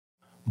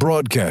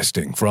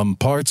Broadcasting from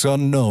parts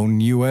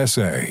unknown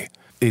USA,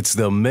 it's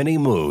the many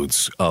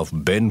moods of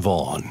Ben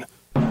Vaughn.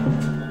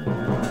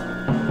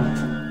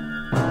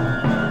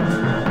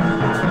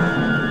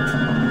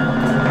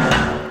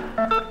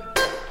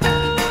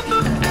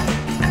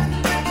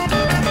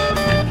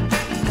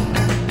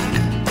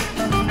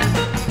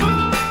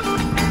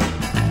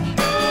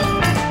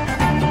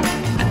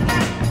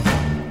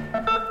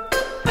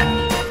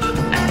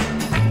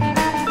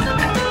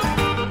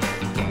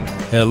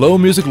 Hello,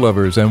 music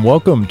lovers, and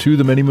welcome to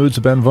the Many Moods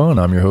of Ben Vaughn.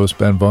 I'm your host,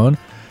 Ben Vaughn,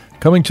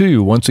 coming to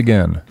you once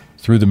again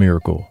through the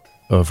miracle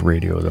of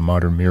radio, the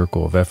modern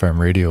miracle of FM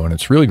radio. And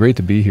it's really great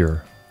to be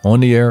here on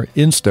the air,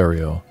 in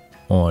stereo,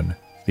 on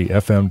the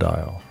FM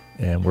dial.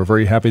 And we're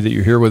very happy that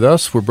you're here with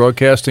us. We're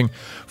broadcasting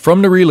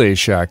from the Relay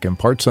Shack in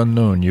parts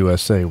unknown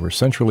USA. We're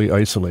centrally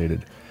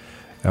isolated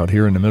out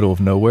here in the middle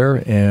of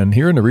nowhere. And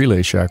here in the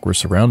Relay Shack, we're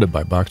surrounded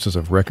by boxes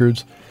of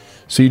records,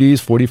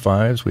 CDs,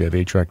 45s, we have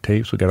 8-track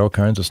tapes, we got all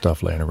kinds of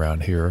stuff laying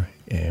around here,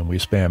 and we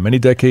span many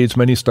decades,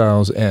 many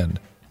styles, and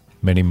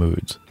many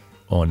moods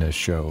on this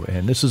show.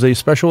 And this is a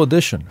special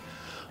edition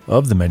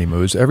of the Many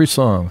Moods. Every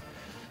song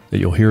that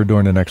you'll hear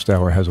during the next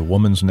hour has a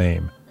woman's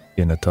name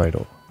in the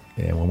title.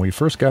 And when we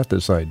first got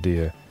this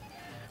idea,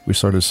 we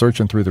started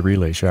searching through the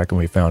Relay Shack, and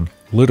we found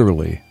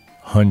literally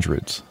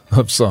hundreds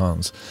of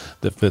songs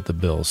that fit the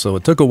bill. So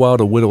it took a while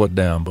to whittle it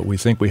down, but we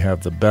think we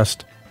have the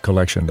best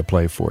collection to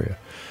play for you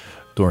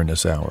during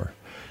this hour.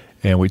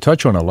 And we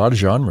touch on a lot of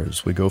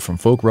genres. We go from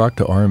folk rock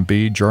to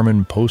R&B,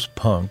 German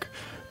post-punk,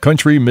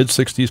 country,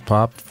 mid-60s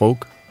pop,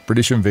 folk,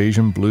 British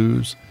invasion,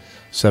 blues,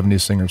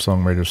 70s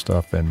singer-songwriter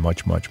stuff, and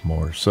much, much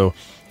more. So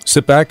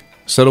sit back,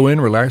 settle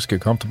in, relax, get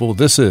comfortable.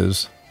 This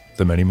is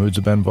the Many Moods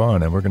of Ben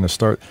Vaughn, and we're going to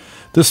start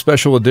this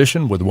special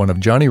edition with one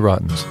of Johnny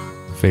Rotten's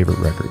favorite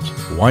records.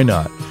 Why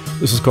not?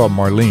 This is called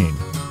Marlene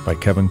by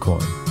Kevin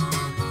Coyne.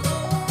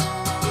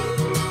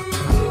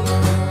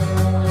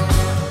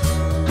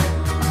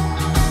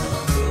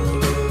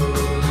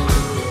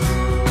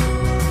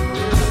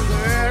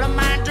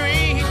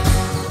 Marlene,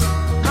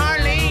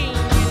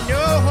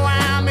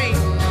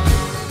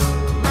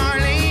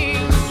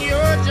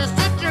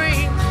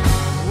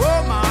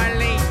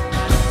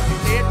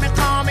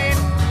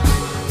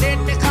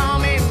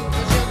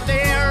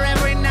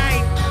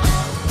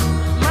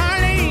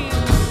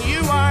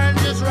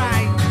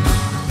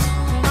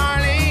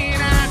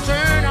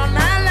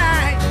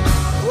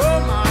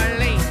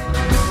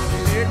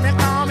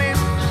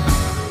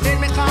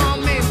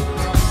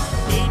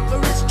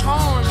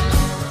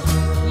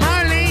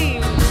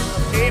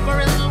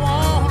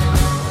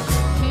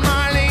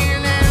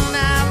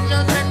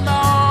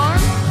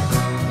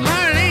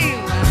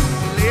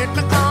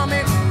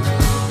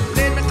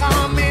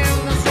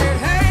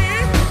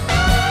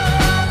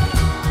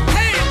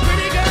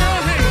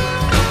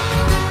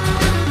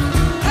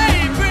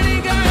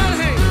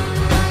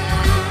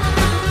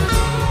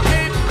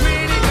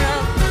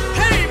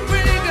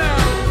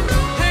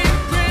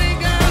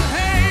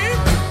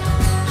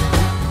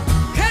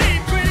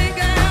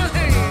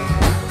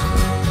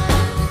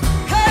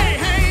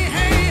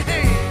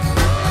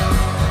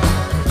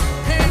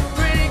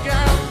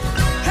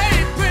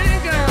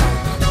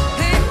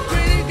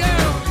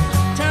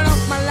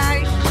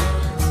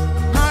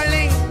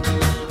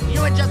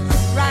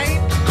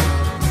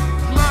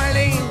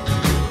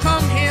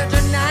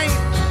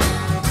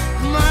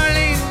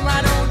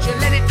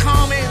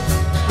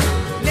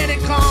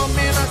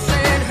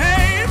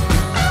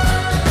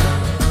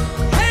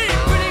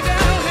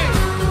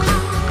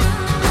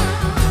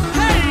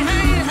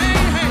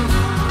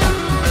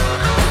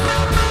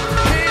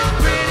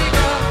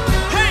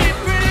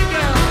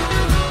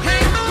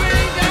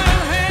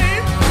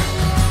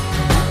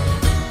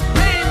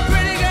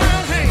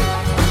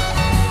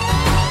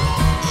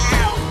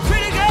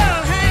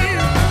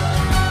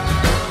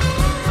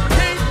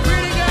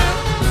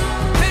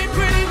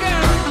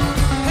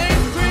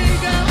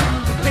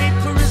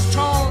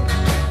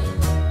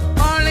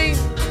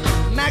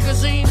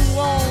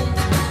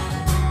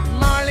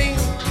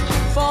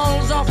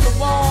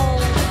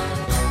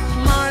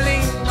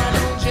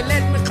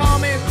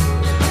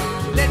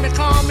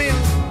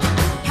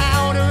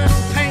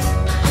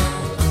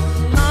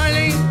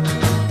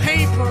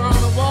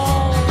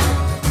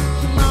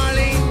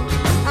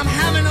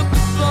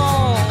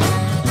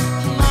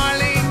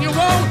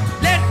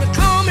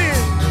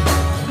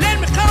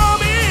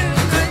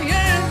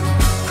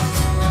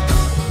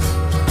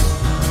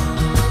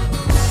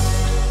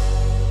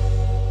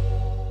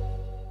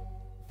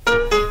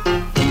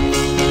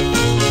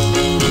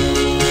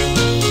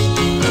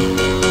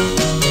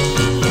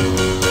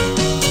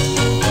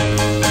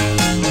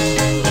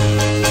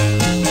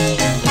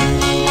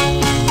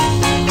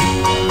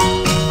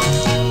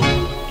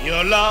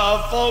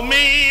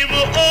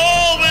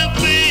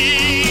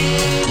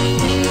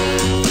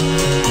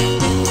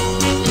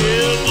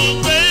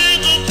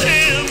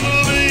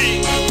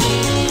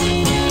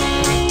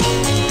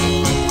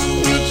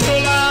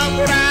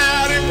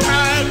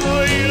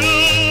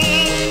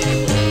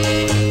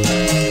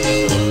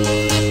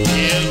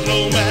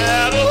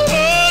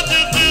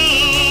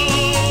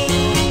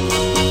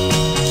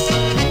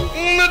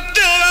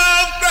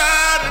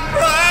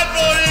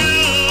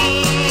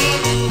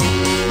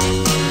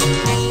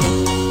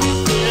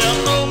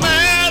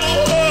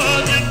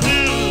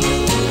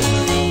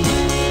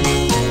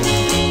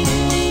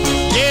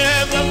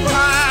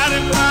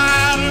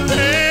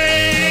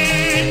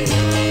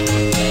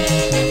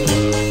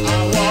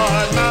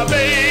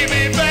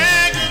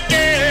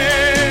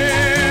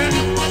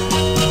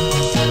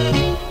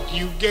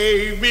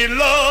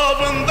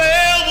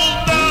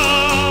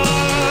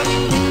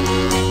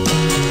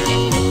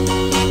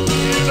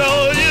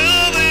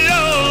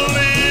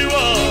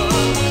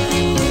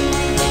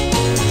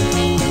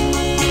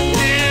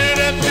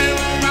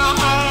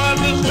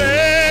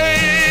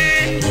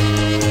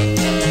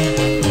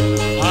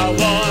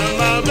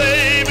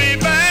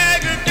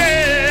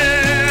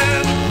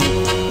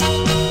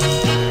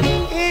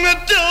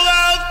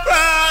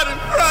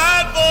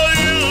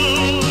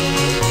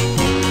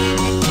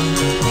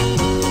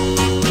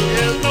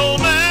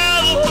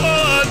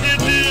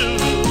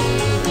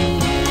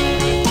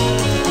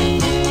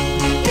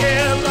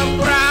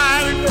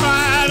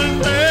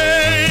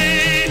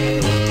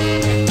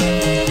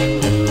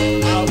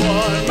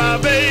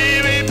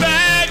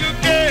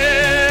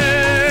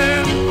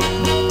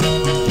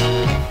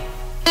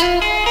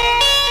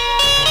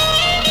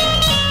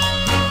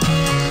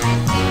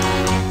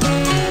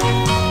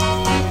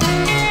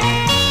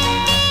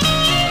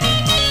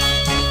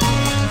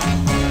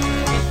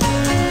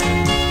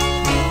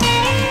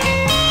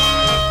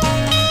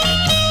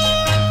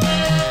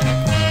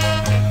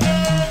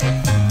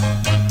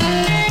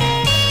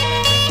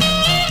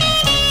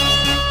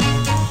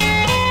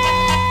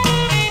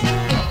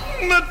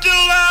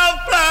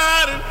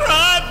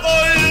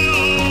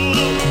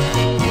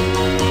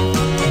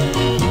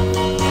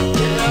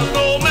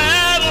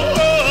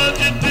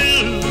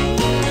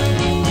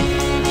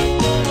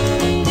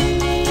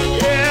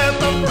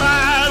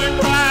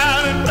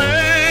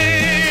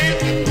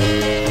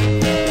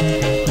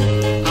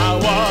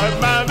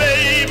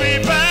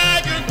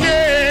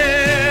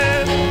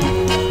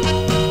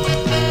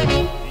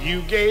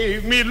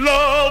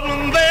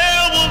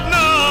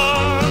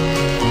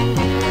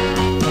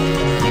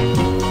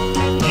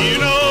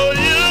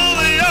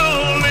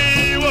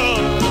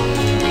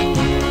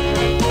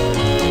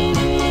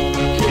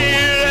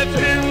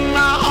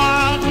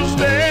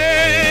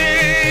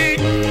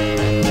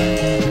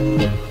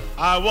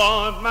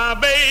 want my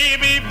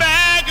baby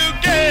back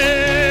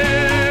again.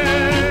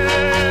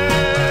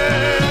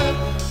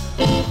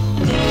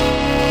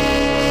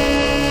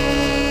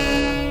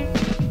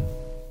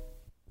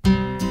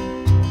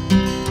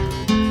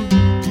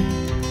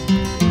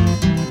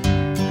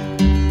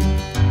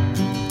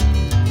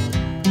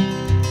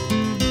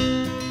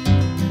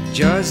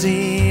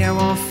 Josie, I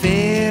won't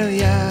fail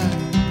ya,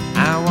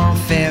 I won't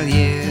fail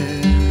you.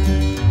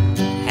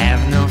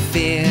 Have no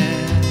fear.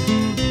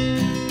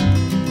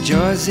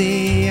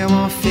 Josie, I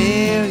won't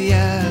fail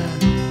ya.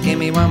 Give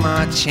me one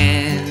more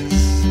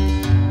chance.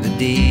 The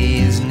day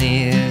is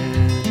near.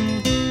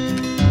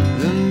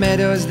 The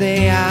meadows,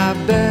 they are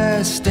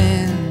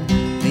bursting.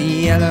 The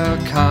yellow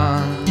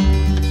corn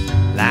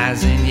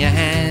lies in your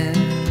hand.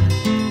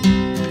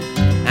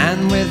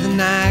 And with the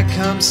night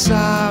comes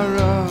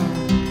sorrow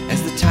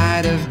as the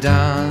tide of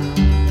dawn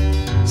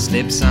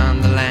slips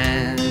on the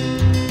land.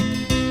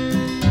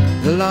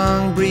 The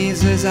long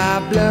breezes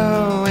are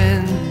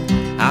blowing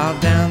all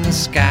down the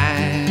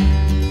sky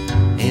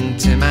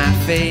into my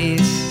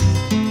face.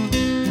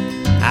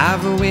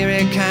 I've a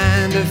weary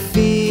kind of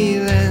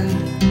feeling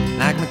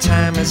like my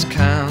time has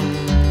come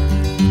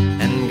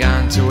and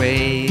gone to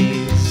waste.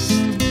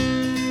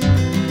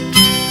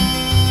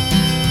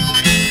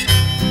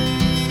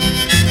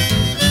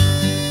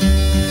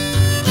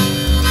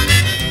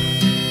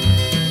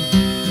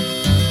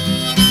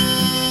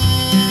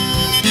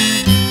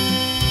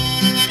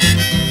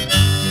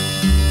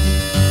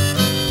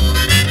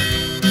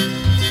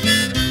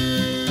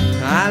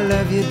 I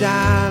love you,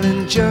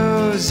 darling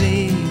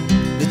Josie.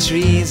 The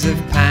trees of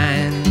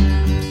pine,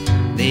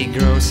 they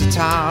grow so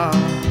tall.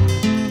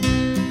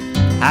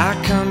 How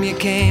come you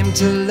came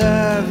to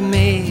love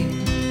me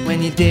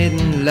when you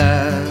didn't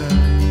love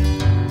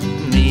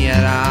me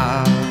at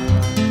all?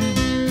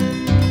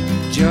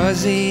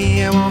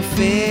 Josie, I won't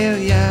fail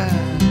ya,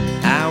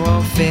 I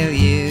won't fail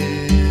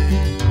you.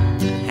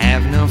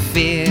 Have no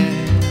fear.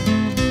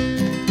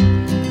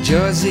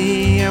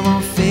 Josie, I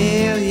won't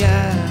fail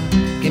ya.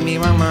 Give me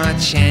one more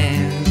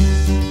chance,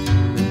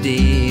 the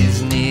day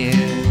is near.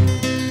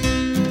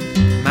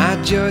 My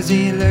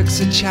Josie looks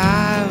a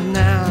child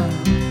now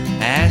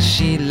as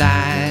she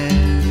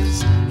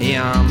lies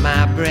here on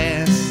my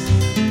breast.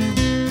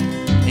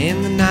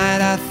 In the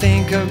night I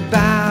think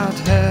about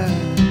her,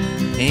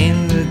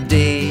 in the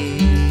day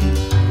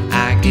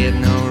I get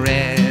no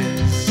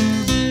rest.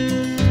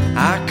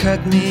 I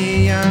cut me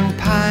a young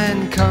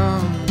pine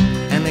cone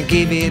and I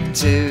gave it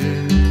to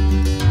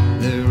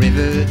the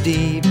river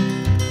deep.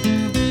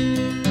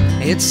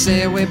 It's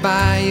there way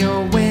by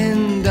your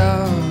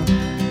window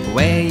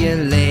where you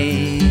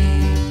lay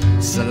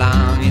so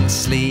long in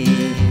sleep.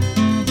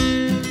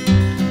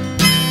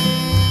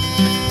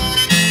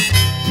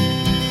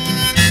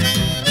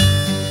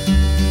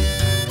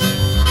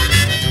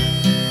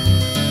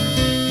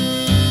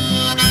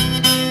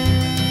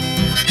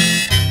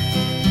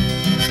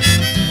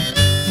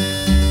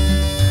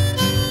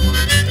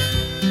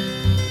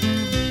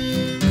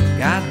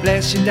 God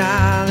bless you,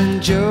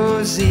 darling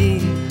Josie,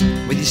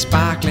 with your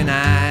sparkling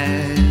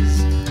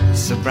eyes,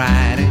 so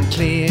bright and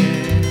clear.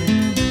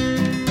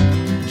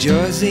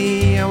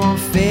 Josie, I won't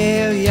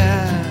fail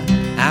ya,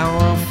 I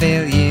won't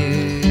fail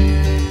you.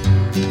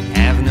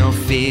 Have no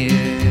fear.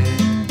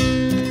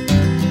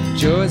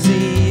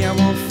 Josie, I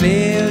won't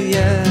fail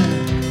ya,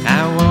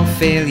 I won't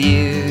fail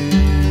you.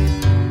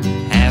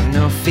 Have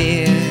no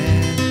fear.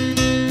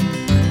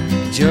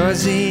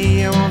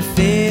 Josie, I won't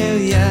fail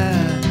ya.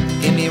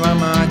 Give me one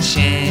more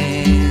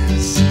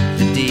chance,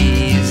 the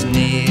day is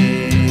near.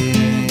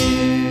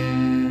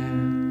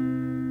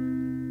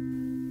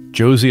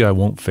 Josie, I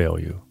Won't Fail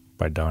You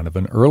by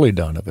Donovan, early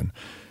Donovan,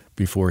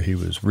 before he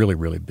was really,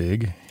 really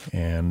big.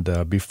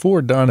 And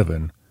before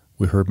Donovan,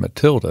 we heard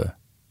Matilda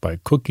by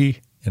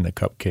Cookie and the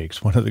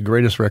Cupcakes, one of the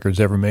greatest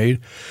records ever made.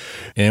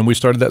 And we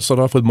started that set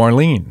off with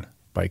Marlene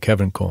by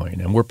Kevin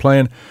Coyne. And we're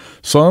playing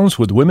songs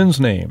with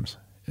women's names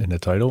in the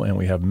title, and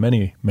we have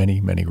many,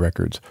 many, many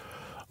records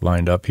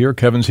lined up here.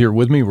 Kevin's here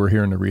with me. We're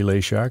here in the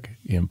Relay Shack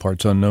in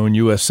Parts Unknown,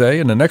 USA.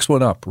 And the next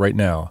one up right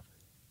now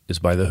is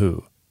by The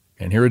Who.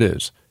 And here it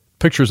is,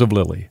 Pictures of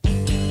Lily.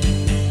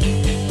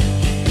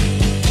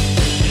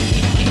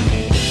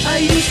 I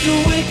used to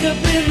wake up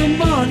in the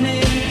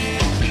morning,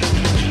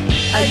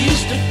 I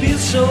used to feel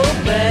so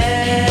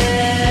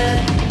bad.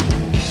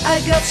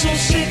 I got so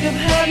sick of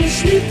having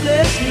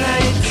sleepless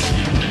nights,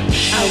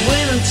 I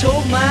went and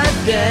told my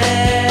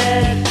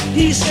dad.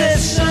 He said,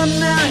 son,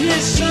 now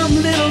here's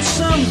some little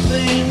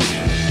something,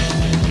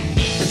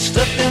 and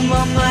stuck them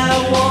on my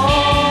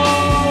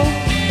wall.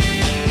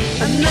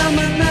 And now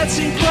my nights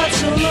ain't quite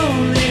so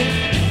lonely.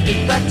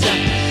 In fact,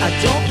 I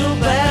don't feel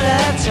bad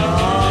at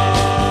all.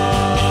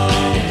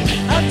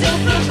 I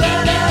don't feel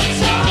bad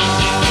at all.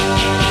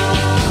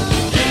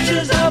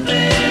 Pictures of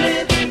Lily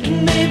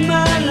made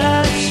my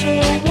life so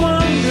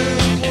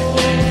wonderful.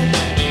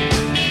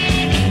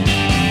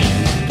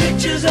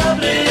 Pictures of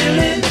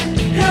Lily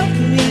helped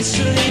me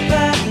sleep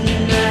at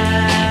night.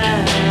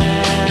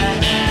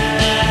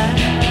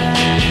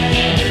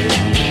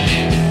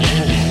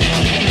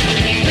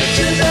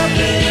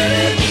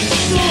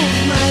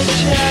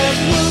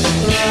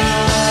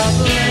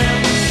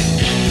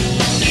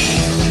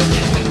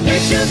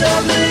 Pictures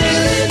of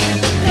Lily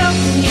help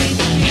me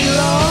feel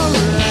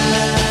alright.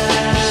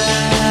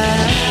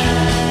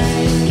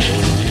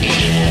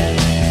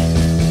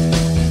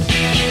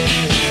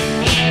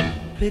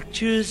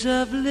 Pictures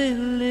of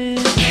Lily,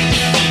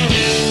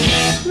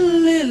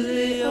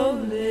 Lily, oh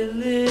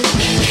Lily,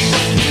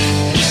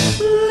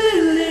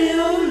 Lily,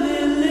 oh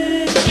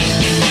Lily.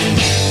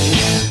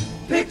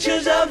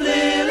 Pictures of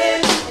Lily.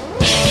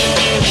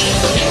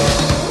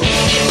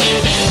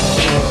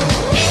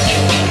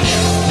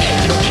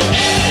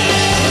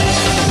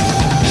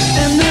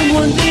 And then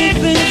one day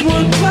things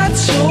weren't quite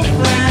so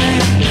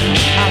fine.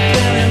 I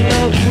fell in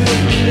love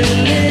with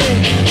Lily.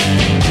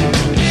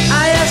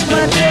 I asked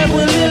my dad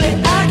where Lily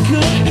I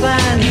could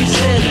find. He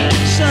said,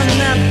 son,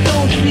 now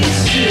don't be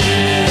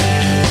silly.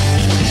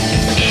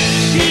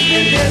 She's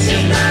been dead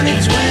since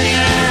 1929.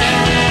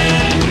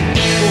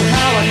 Oh,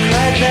 how I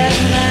cried that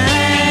night.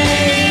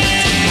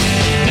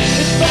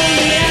 If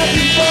only I'd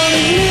been born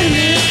in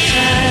Lily's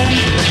time,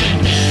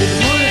 it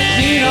would have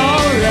been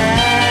alright.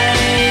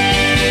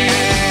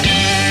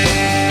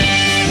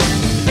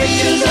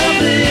 Pictures of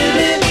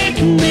Lily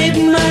made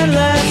my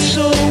life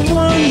so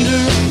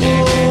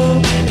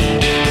wonderful.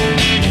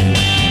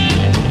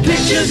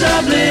 Pictures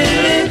of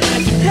Lily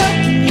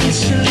helped me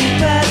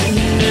sleep at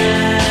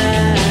night.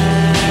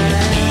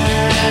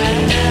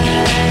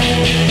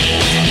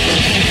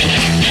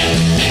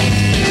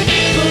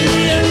 For me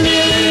and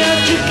Lily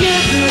are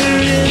together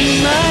in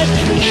my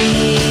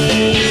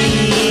dreams.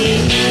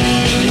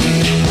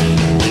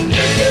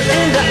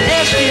 And I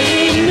ask you,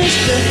 hey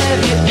mister,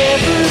 have you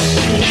ever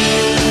seen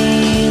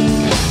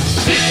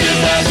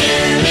pictures of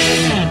Lily?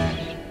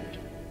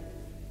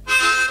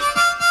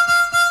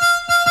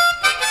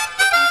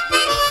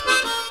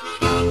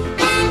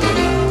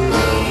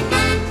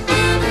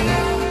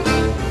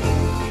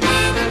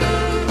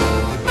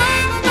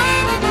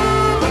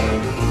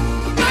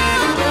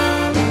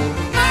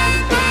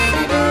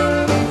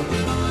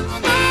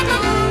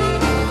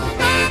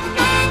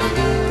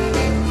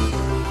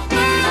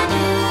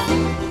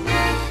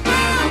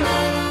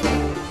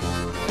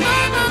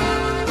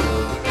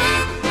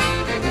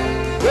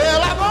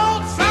 Well, I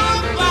want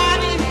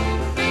somebody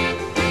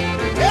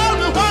tell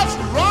me what's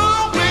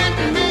wrong with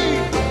me.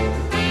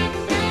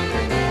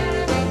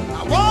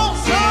 I want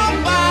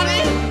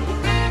somebody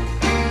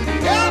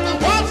tell me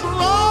what's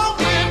wrong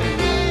with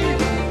me.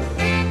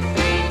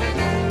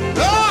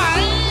 No, I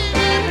ain't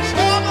in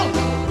trouble,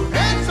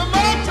 ain't so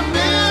much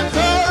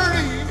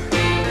misery.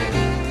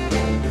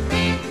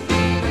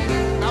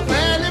 Now,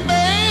 Fanny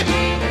Mae,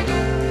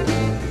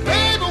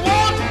 baby,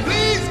 won't you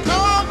please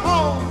come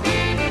home?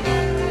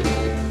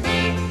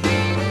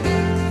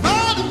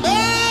 Fanny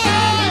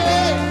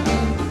Mae,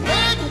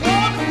 baby,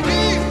 won't you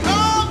please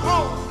come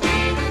home?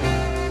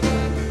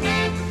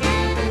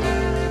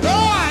 No,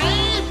 I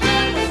ain't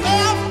been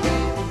myself,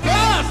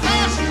 girl,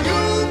 since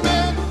you've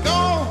been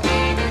gone.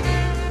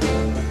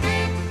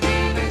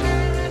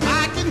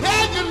 I can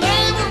hear your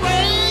name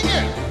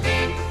ringing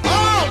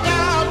all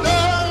down the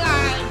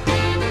line.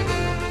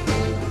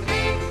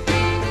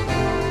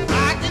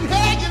 I can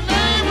hear your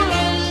name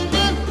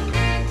ringing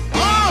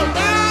all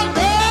down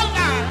the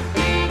line.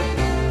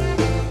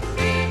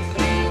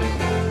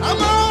 I'm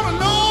gonna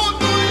know,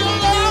 do you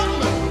love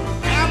me?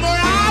 Am I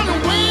out to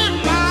win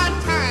my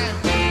time?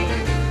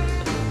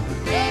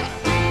 Yeah.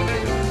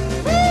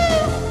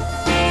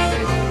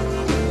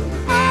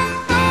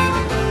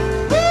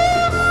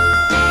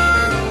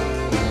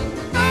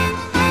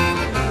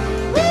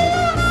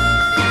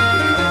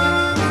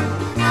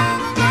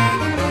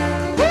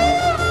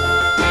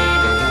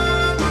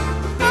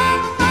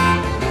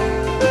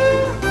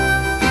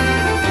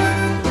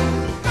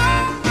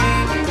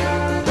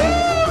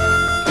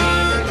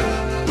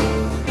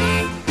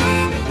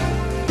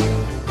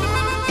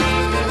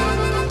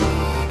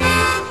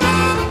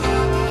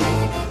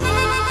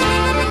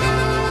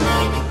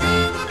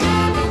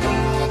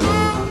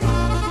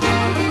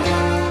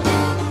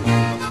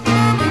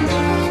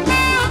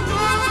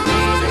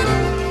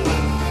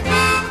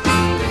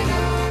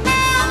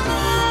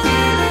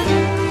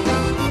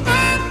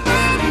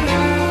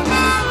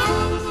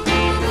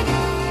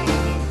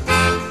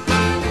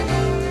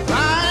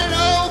 Crying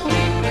over,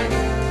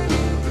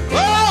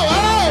 oh,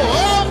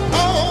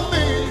 for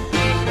me.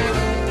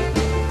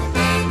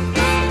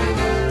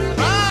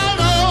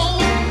 Crying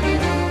over,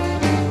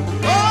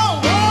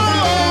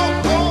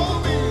 for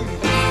me.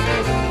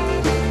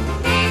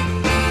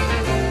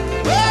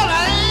 Well,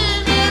 I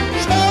ain't in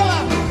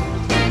trouble,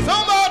 so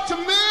much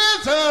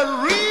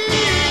misery.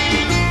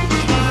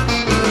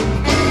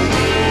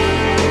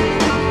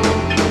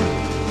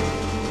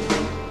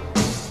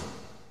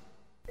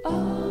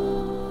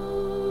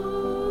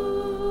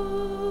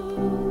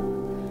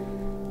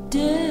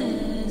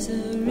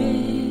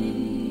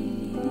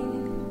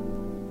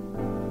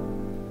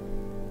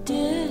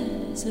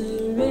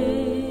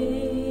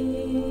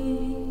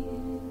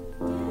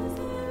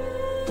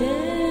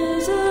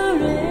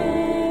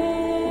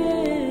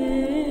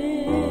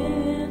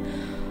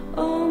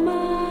 Oh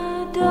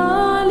my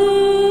darling,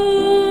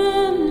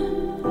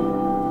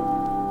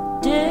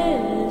 Desiree.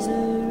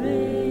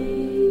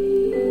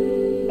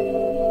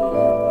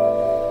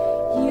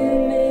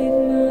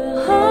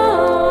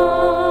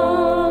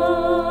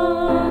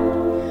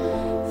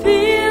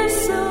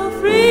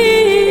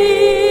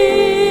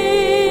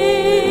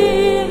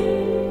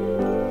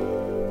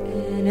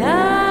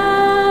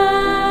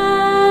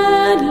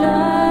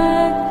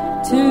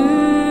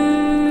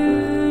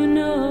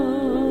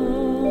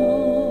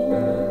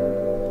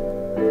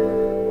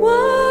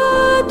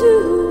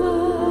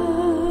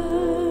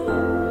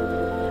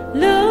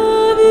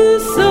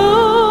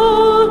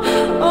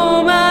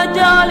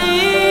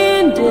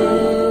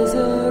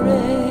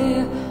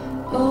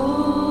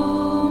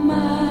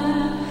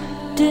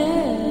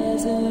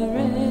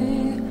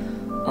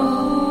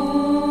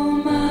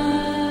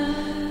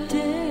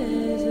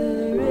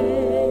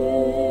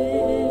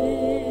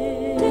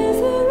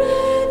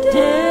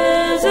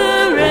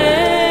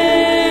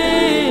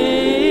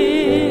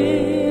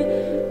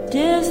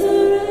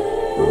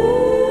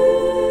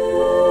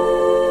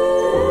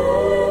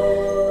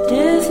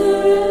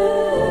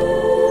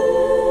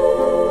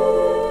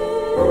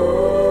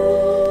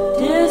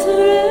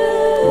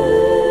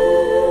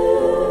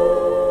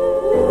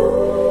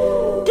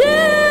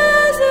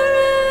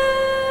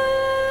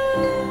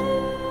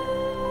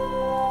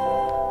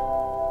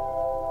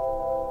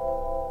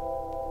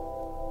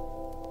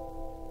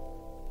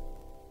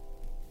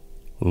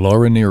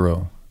 Laura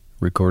Nyro,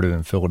 recorded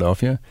in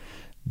Philadelphia.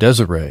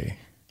 Desiree.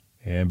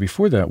 And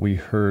before that, we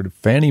heard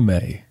Fannie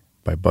Mae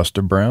by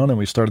Buster Brown, and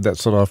we started that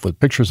set off with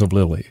Pictures of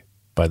Lily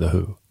by The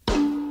Who.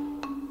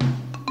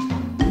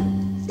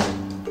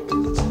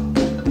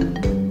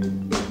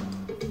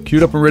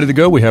 Queued up and ready to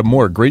go, we have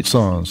more great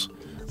songs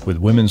with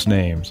women's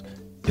names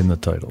in the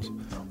titles.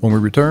 When we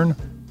return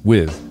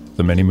with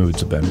The Many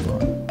Moods of Ben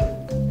Vaughn.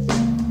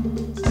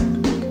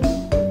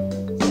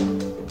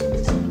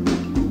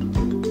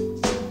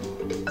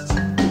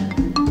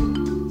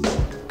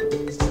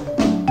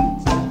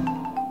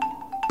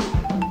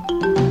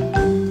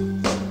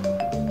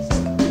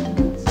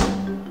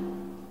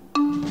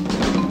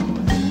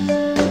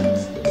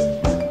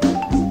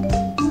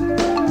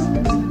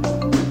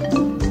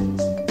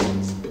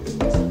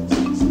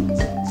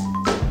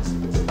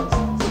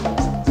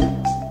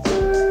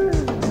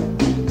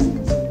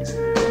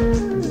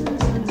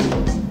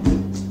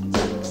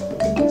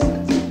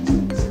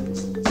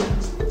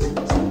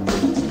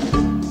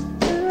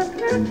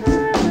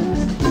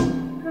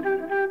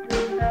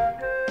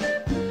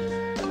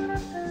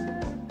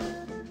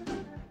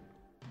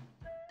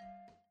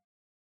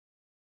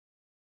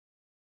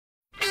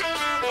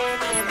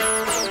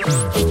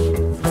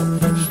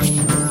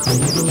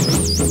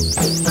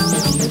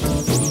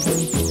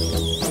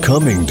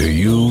 Coming to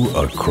you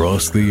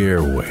across the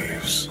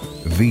airwaves,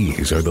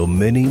 these are the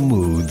many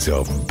moods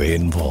of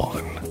Ben Vaughn.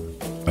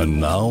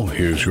 And now,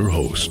 here's your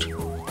host,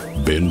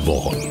 Ben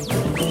Vaughn.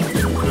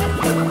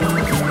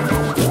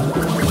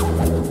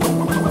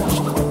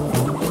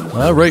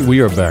 All right,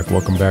 we are back.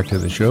 Welcome back to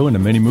the show. And The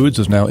Many Moods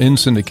is now in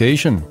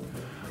syndication.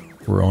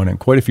 We're on in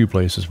quite a few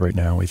places right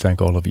now. We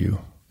thank all of you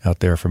out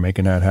there for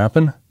making that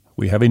happen.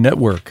 We have a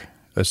network,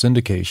 a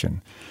syndication,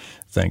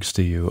 thanks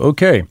to you.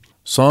 Okay,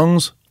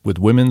 songs with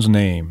women's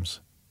names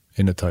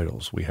in the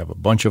titles. We have a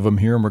bunch of them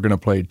here, and we're going to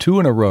play two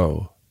in a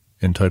row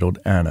entitled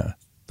Anna.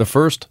 The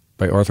first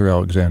by Arthur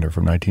Alexander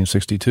from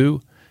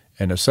 1962,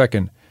 and the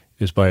second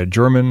is by a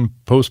German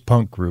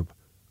post-punk group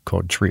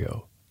called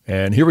Trio.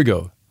 And here we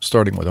go,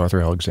 starting with Arthur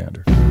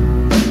Alexander.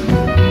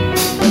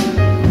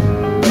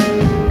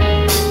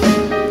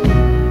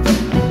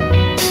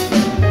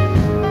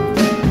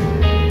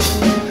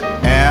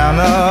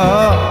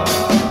 Anna,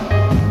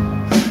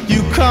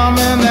 you come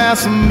and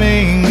ask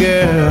me,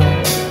 girl,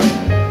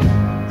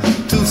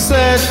 to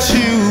set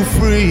you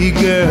free,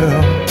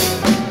 girl.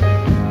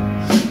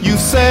 You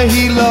say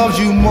he loves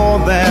you more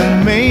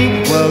than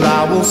me. Well,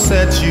 I will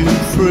set you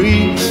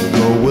free.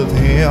 Go with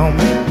him.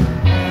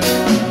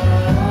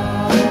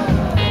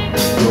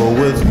 Go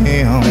with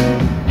him.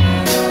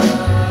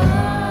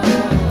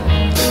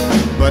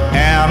 But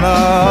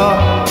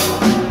Anna,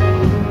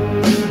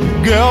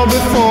 girl,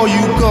 before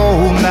you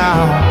go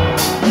now,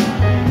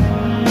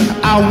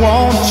 I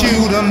want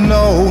you to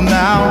know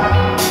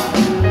now,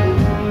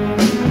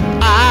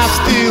 I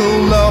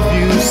still love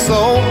you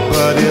so.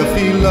 But if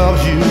he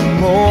loves you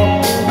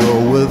more, go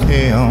with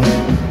him.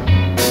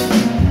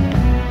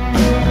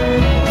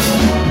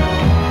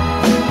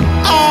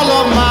 All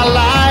of my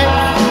life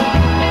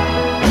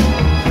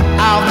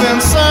I've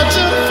been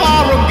searching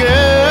for a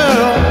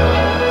girl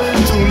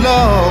to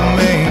love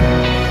me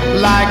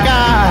like I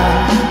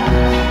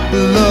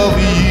love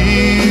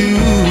you.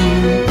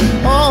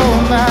 Oh,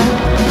 now,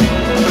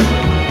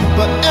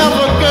 but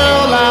every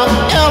girl I've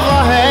ever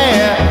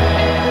had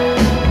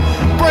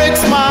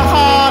breaks my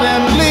heart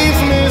and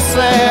leaves me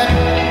sad.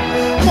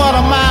 What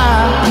am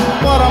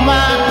I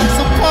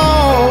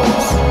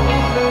supposed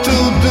to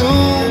do?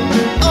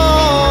 Oh,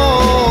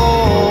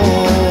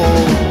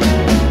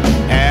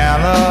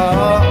 Anna,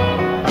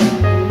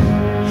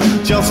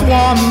 just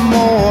one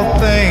more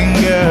thing,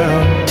 girl.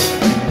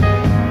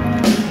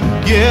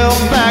 Give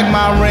back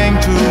my ring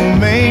to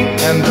me,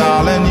 and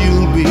darling,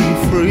 you'll be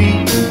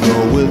free to go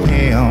with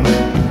him.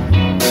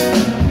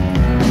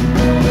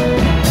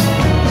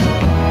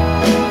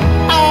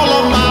 All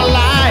of my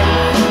life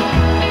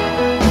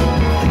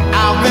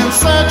I've been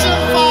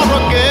searching for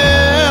a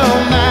girl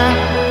now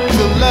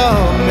to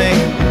love me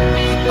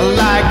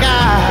like I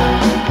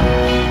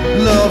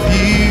love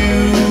you.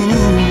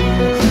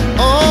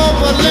 Oh,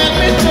 but let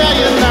me tell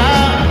you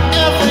now,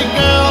 every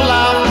girl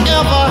I've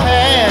ever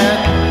had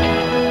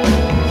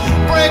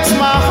breaks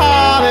my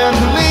heart and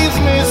leaves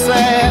me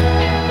sad.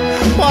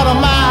 What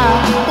am I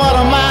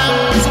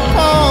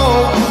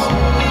supposed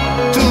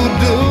to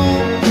do?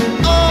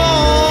 Oh,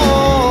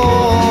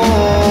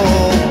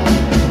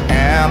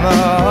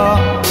 Anna,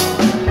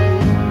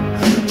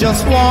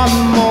 just one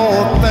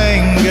more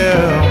thing,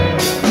 girl.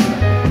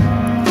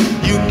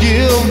 You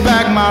give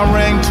back my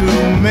ring to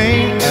me,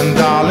 and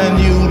darling,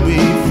 you'll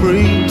be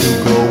free to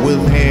go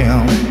with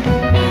him.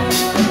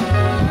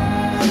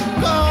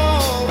 Go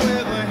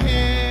with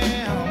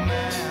him,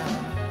 man.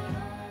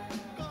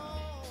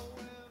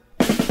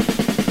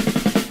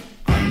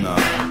 Anna,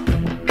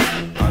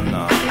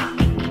 Anna,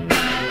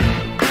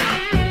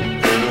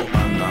 oh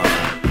Anna,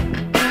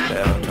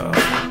 Bertha,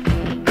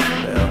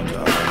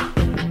 Bertha,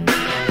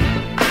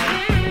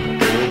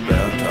 oh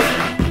Bertha,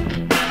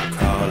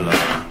 Carla,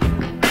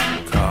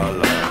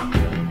 Carla,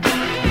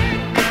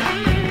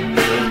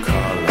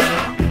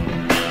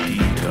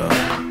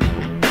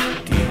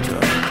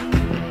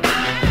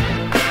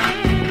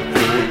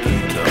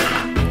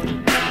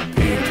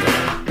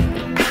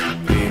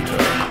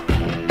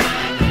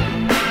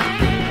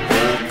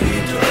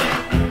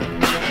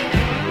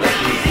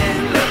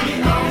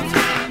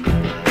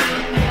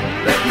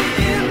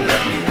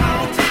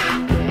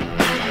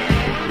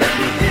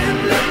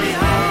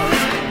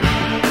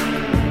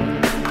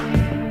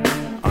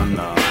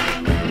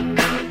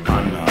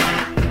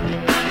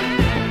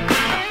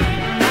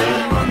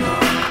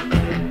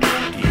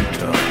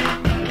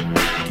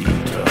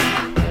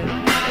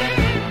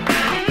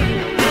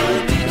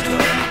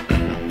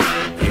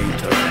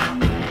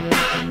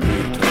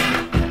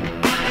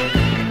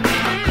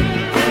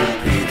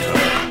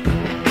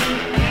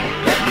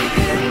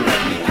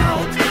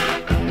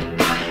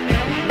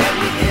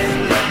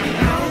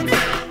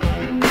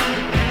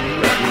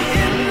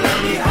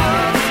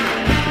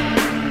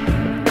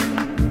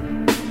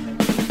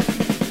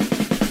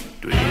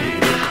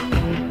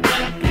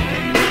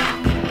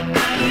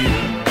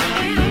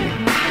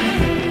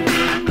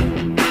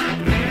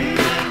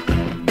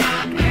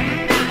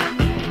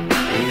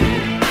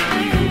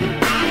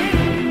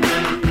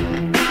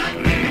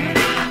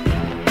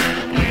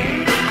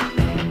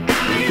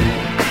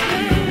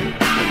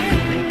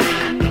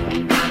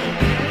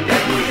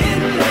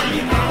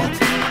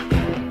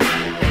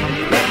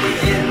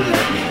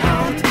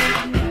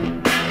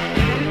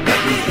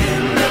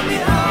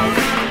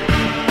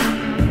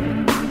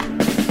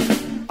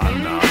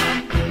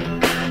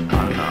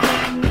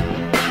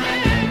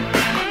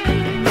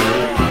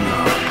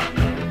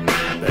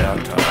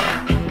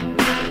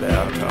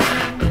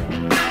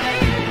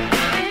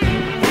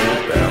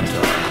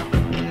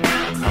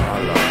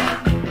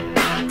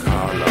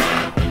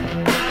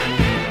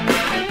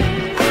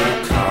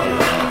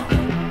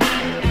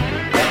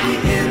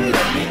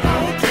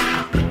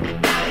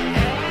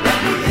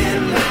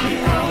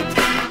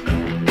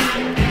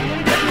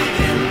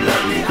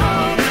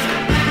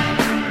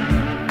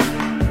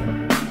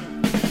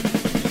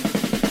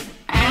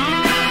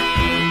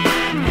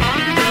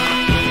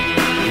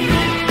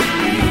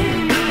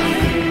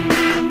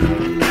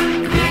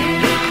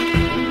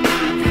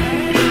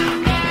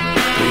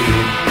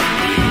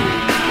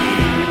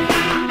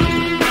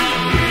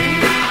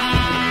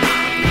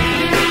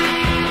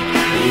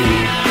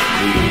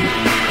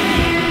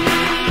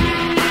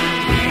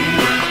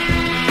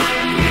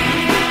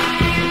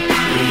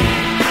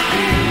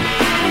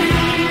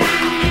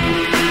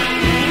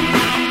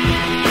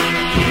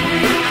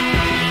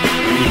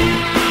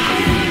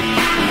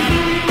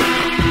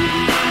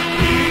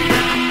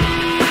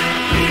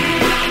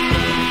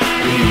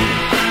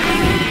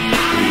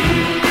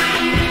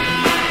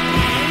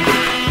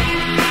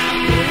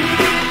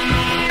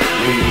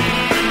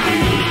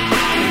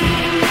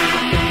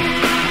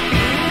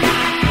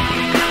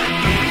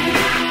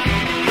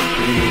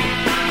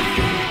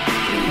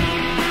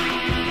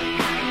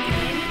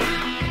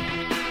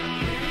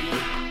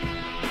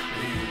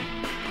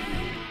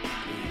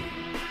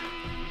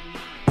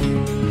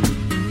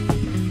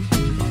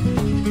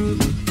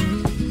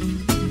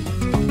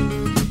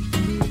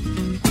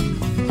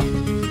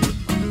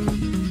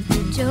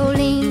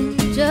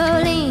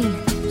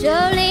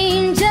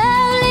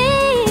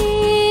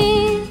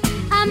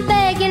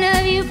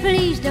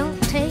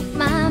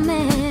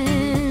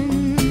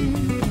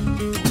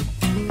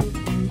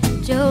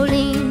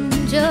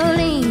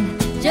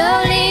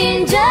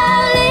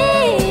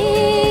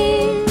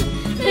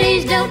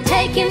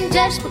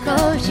 just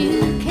because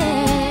you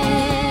can.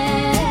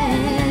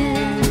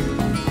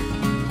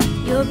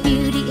 Your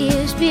beauty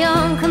is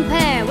beyond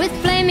compare, with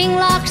flaming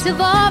locks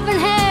of auburn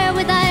hair,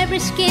 with ivory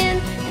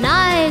skin and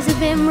eyes of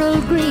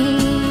emerald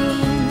green.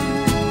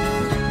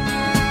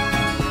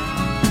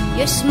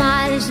 Your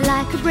smile is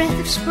like a breath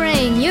of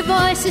spring, your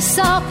voice is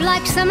soft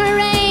like summer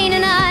rain,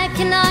 and I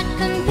cannot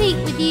compete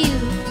with you,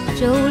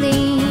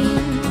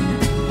 Jolene.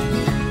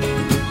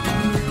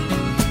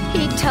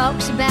 He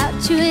talks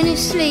about you in his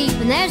sleep,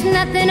 and there's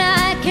nothing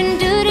I can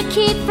do to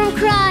keep from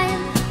crying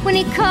when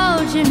he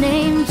calls your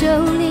name,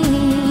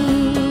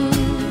 Jolene.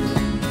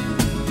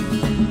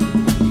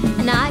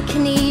 And I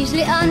can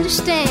easily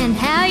understand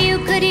how you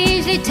could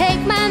easily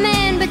take my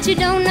man, but you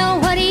don't know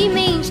what he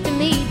means to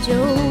me,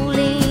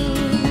 Jolene.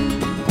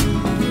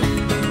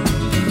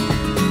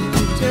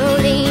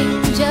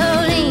 Jolene,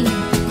 Jolene,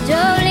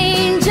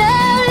 Jolene,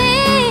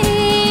 Jolene,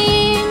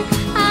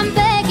 I'm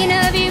begging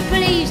of you,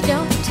 please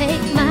don't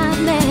take my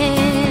man.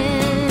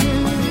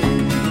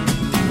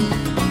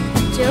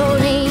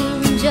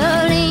 Jolene,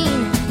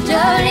 Jolene,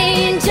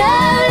 Jolene,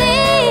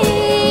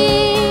 Jolene,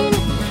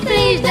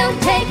 please don't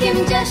take him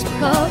just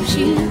because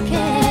you can.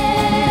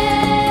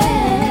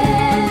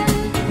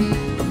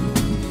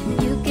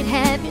 You could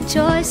have your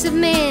choice of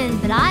men,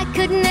 but I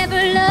could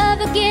never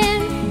love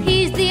again.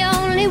 He's the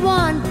only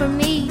one for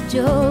me,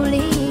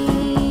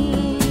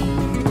 Jolene.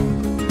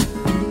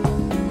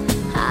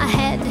 I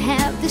had to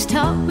have this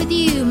talk with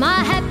you.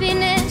 My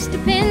happiness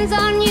depends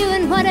on you,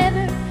 and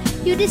whatever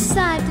you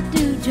decide to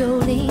do,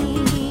 Jolene.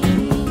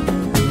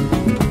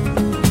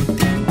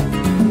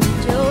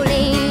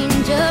 Jolene,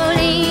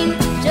 Jolene,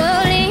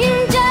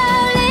 Jolene,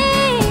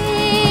 Jolene,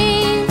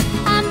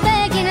 I'm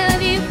begging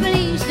of you,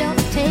 please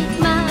don't take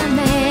my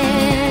man.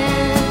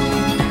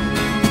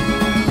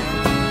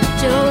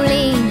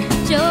 Jolene,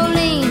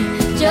 Jolene,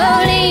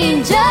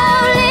 Jolene,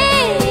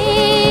 Jolene,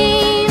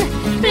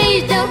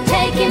 please don't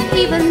take him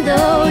even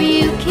though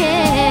you can.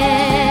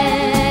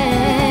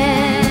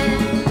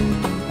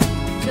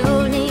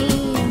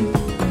 Jolene,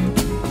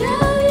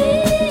 Jolene.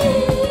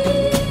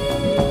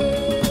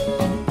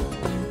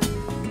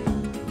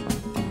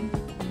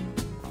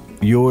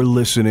 You're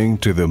listening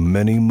to The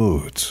Many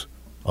Moods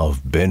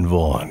of Ben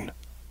Vaughn.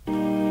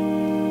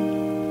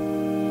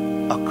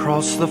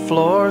 Across the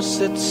floor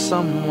sits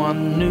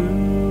someone new.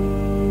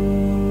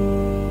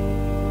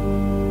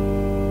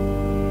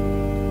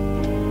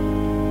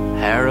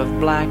 Hair of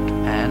black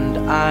and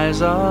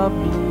eyes are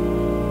blue,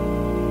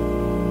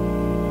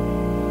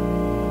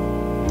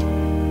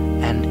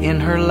 and in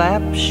her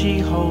lap she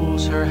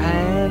holds her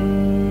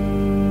hands,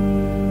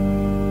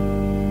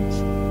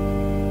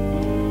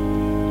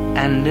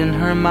 and in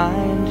her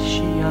mind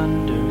she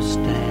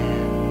understands.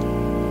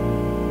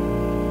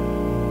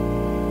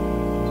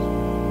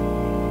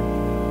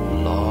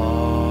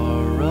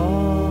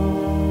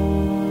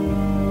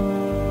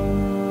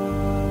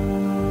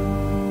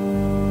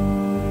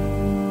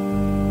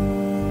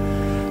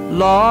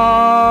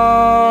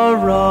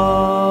 Laura,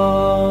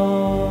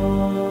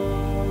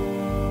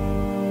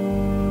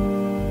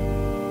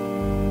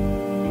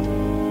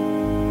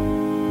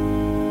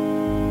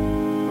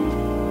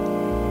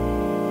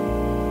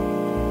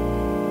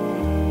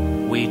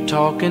 we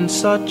talk in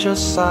such a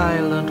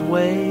silent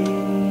way,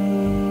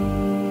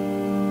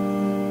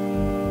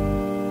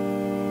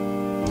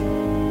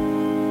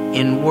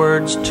 in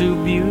words too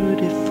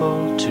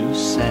beautiful to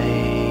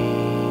say.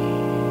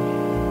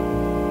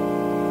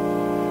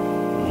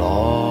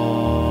 Laura,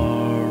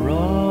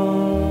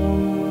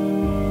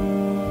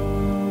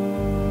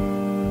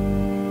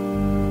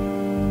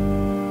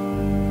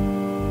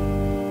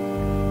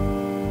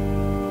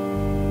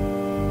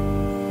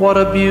 what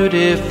a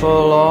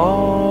beautiful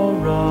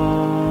aura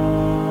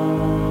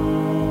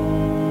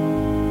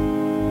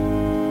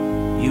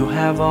you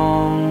have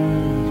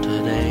on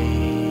today.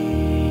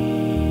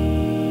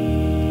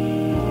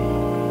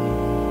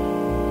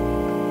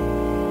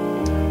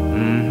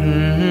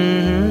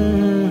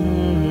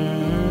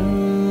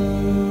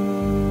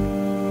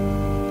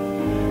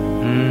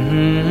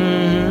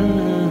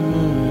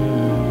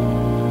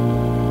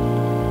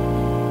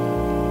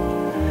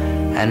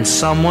 And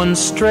someone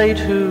straight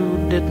who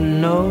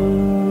didn't know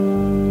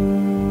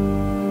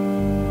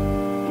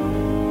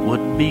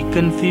would be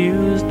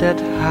confused at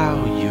how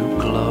you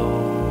glow.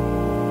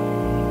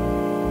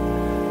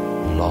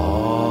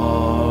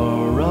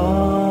 Laura,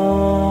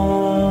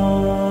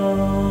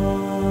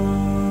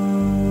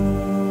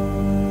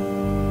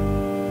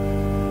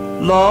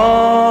 Laura,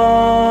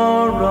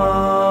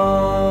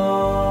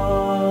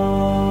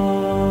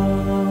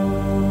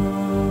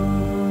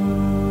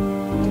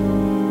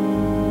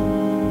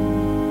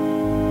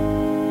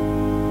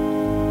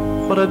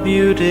 what a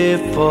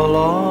beautiful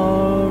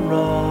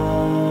aura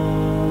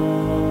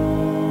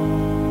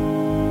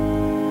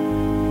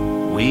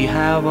we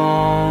have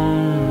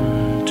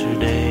on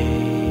today.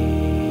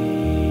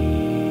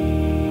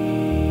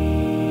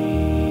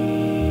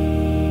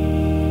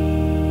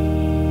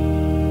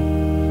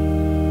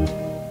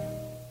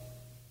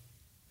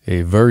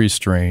 A very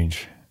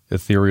strange,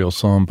 ethereal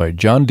song by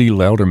John D.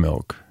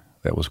 Loudermilk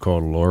That was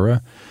called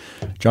Laura.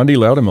 John D.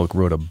 Loudermilk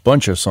wrote a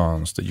bunch of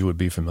songs that you would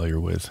be familiar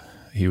with.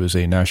 He was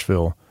a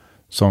Nashville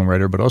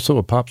songwriter, but also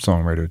a pop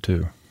songwriter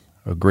too.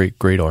 A great,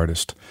 great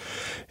artist.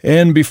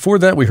 And before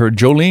that, we heard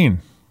Jolene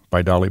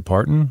by Dolly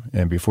Parton.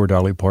 And before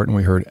Dolly Parton,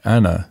 we heard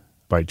Anna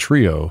by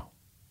Trio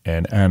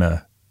and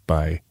Anna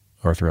by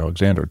Arthur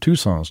Alexander. 2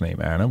 songs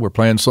named Anna. We're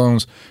playing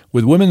songs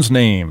with women's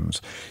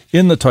names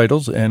in the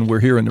titles, and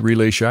we're here in the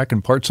Relay Shack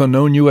in Parts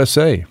Unknown,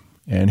 USA.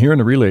 And here in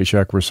the Relay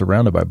Shack, we're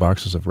surrounded by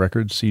boxes of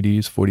records,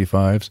 CDs,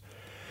 45s,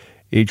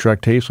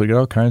 8-track tapes. We got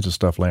all kinds of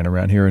stuff laying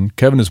around here. And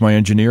Kevin is my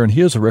engineer, and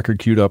he has a record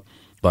queued up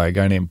by a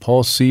guy named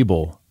Paul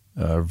Siebel,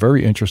 a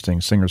very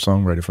interesting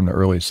singer-songwriter from the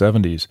early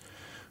 70s,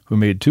 who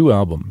made 2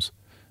 albums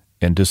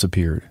and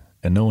disappeared.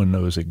 And no one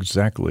knows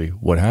exactly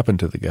what happened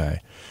to the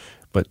guy.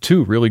 But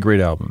 2 really great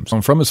albums.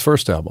 From his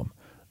first album,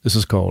 this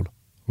is called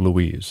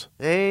Louise.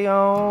 They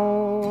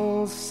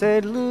all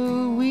said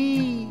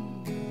Louise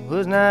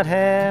was not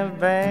half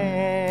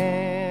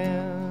bad.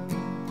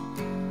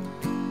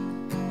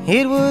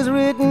 It was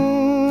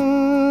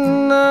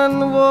written on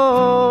the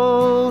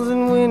walls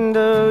and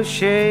window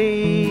shades,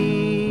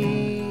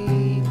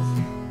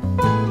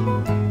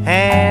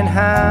 and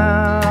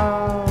how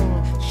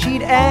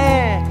she'd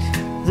act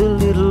the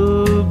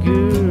little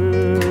girl.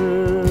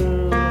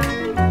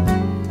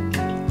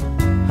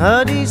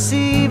 A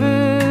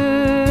deceiver,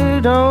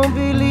 don't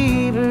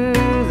believe her,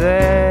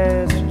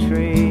 that's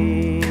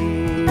true.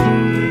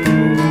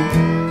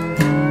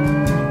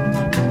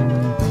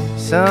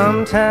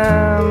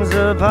 Sometimes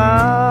a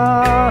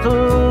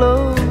bottle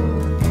of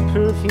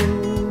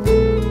perfume,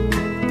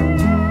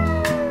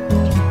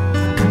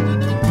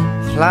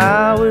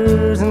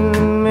 flowers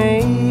and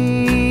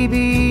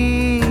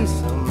maybe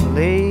some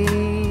lace.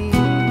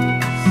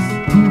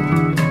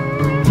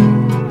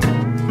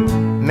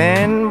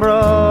 Men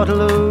brought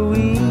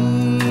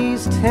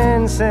Louise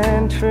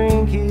 10-cent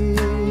trinkets.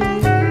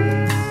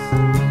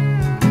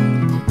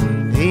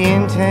 The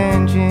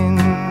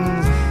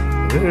intentions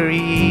were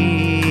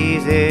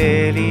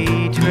easily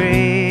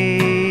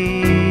traced,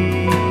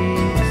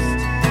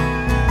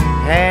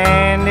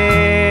 and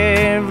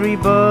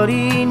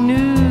everybody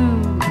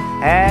knew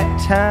at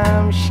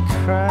times she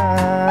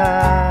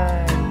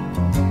cried.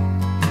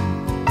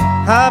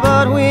 How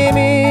about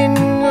women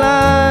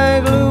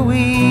like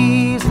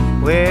Louise,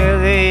 where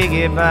they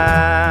get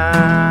by?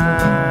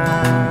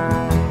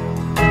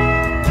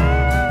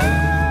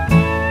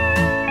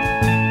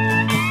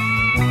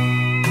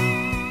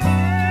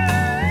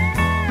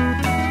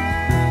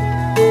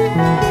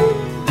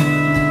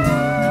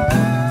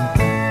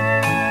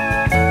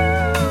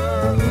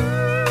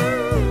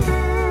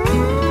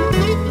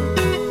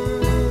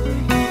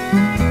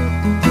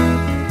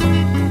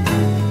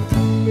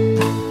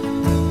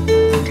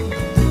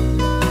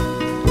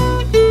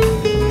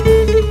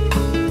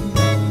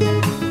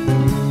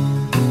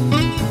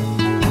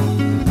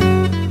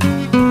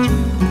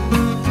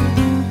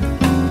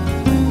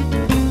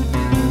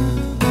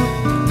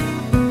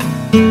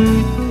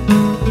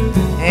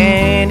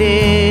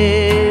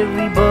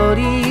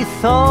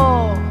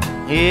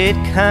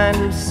 Kind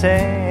of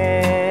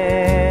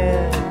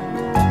sad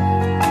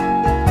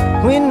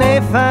when they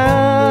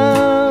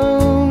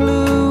found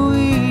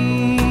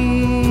Louise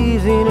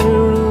in a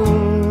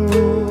room.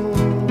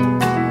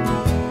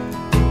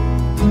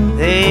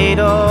 They'd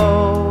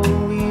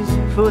always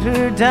put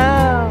her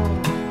down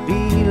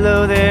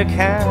below their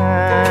kind.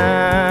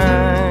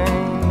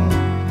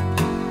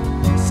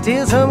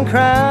 Still some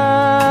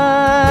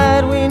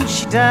cried when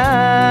she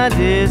died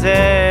this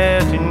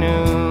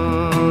afternoon.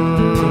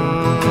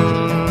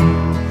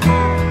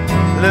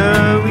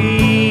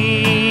 Louise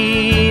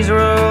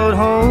rode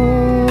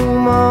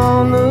home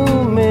on the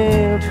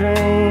mail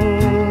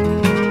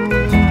train,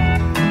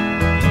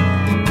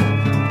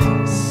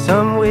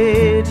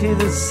 somewhere to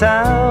the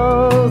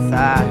south,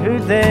 I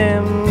heard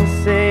them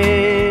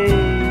say.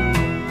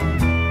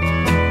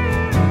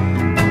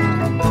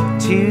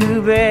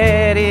 Too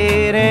bad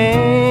it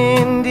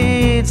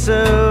ended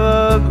so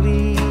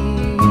ugly.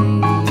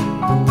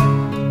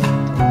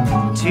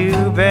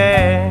 Too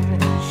bad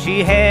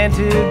she had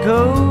to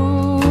go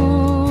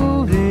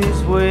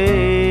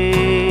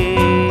way.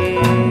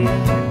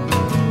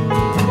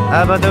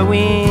 But the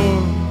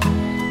wind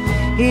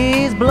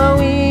is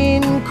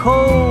blowing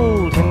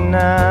cold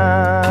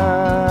tonight.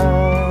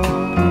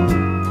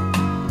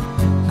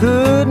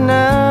 Good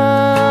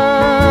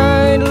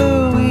night,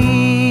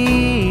 Louise,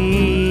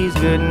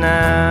 good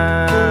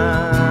night.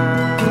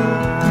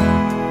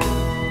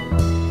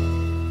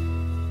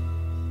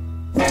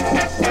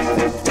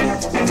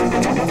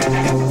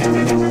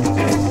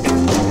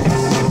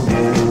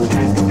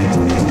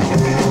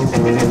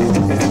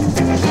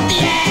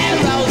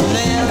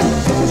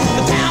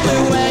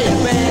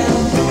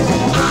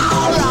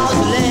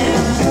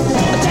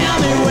 Tell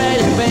me where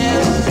you've been.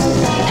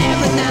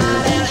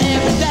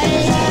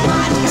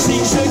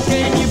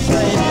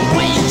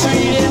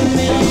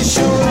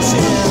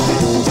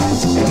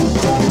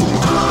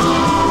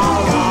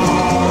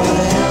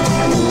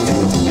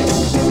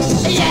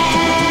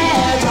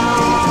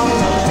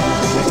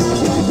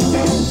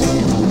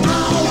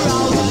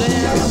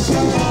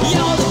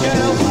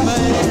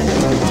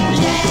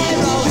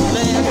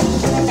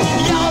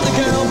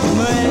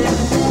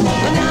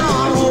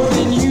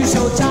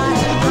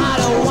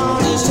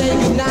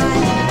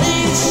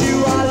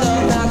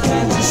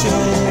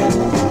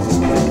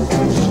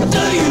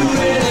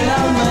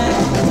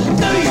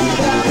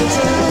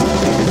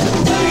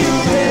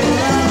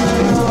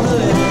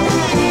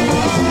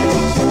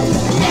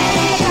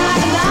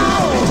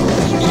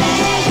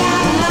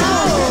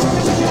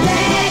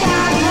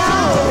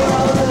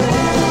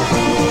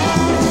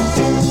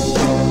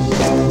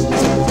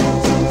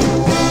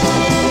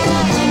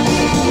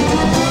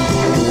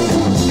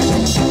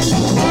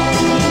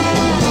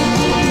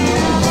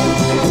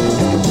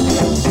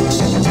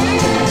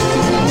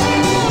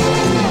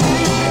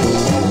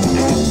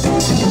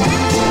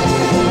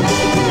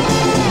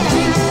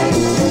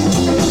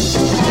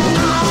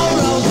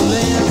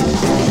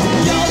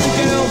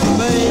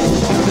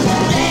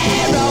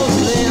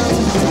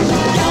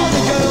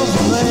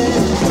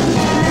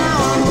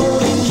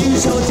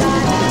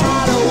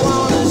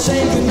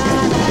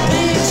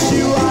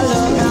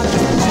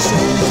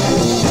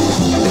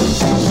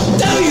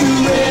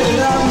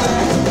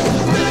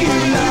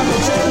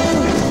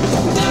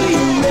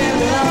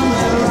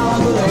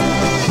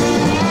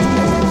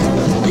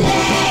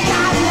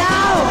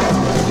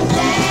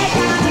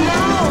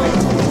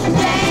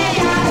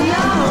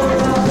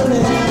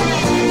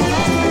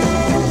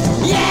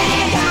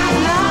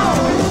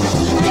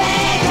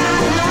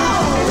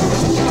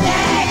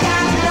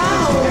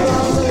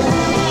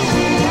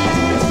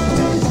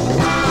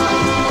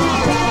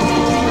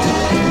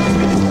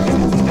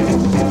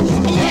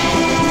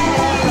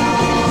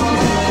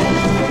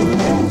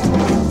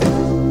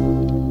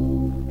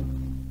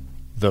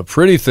 The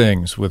Pretty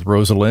Things with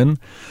Rosalind,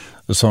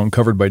 a song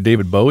covered by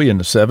David Bowie in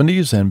the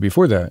 70s, and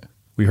before that,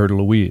 we heard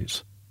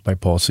Louise by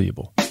Paul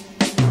Siebel.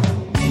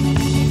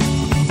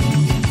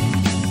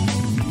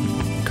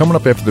 Coming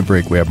up after the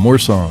break, we have more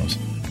songs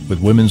with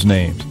women's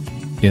names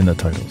in the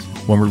titles.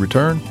 When we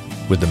return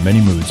with the many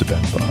moods of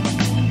Ben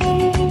Vaughn.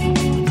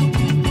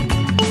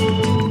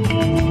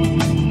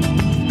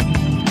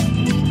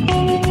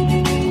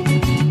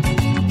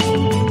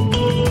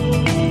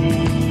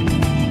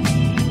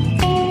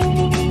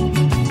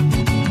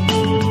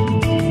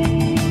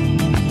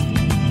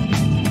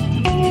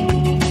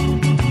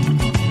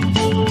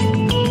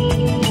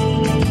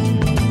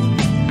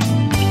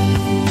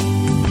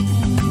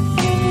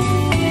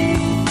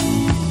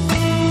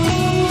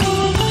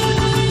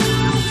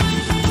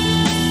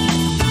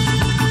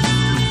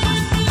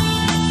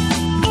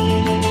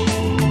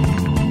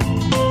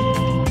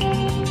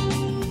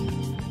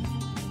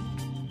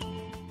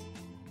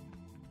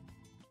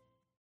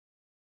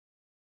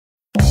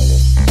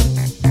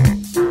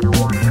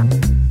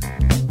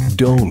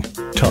 Don't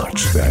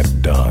touch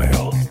that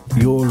dial.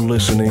 You're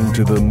listening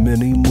to the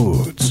many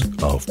moods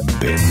of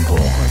Ben Vaughn.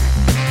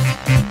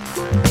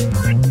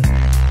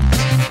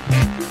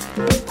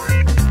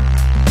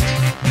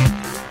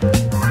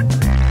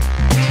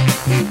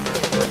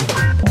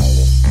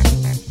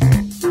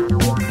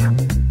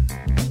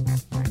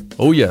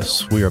 Oh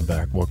yes, we are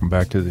back. Welcome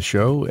back to the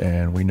show,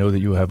 and we know that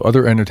you have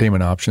other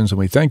entertainment options, and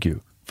we thank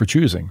you for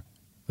choosing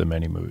the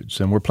many moods.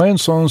 And we're playing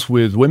songs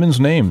with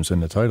women's names in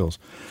the titles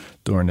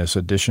during this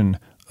edition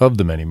of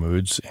the many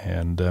moods,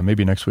 and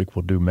maybe next week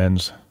we'll do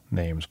men's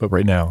names, but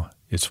right now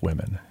it's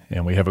women.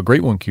 And we have a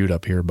great one queued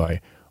up here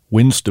by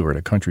Wynn Stewart,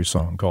 a country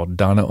song called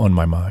Donna on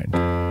My Mind.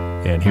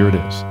 And here it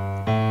is.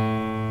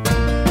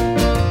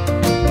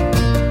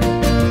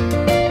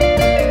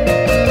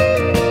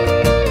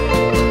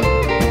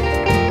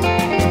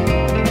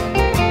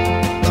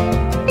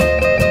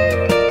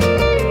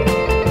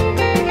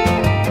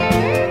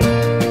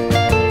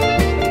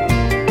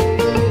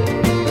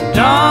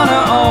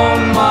 Donna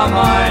on my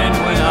mind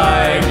when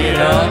I get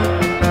up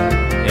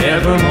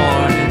every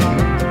morning.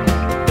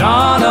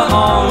 Donna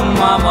on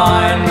my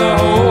mind the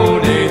whole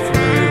day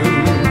through.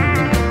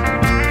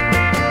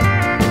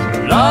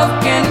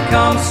 Love can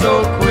come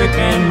so quick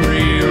and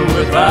real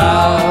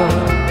without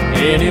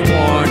any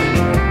warning.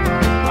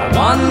 I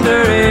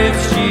wonder if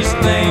she's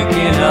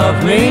thinking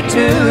of me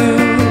too.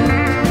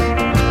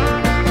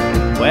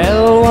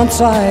 Well,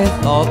 once I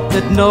thought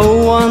that no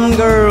one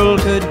girl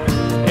could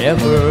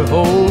ever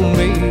hold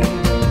me.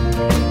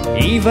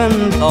 Even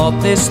thought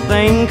this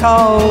thing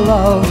called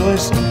love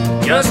was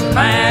just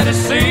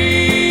fantasy.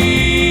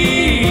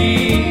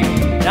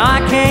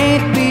 I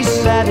can't be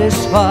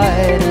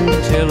satisfied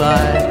until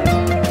I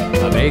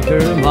make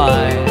her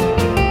mine.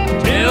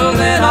 Till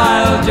then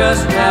I'll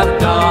just have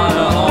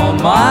Donna on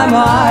my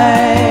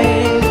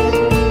mind.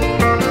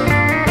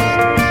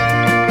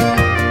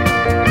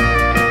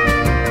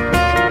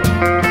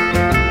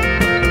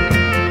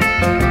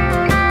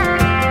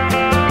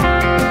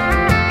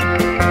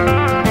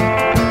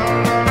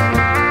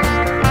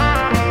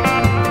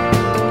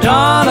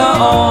 Donna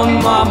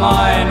on my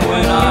mind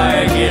when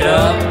I get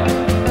up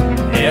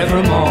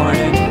every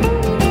morning.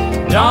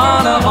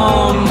 Donna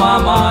on my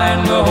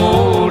mind the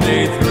whole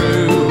day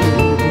through.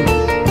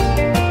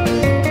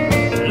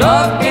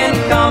 Love can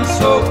come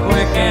so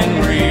quick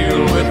and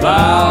real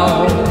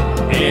without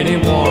any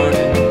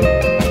warning.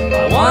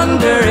 I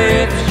wonder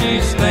if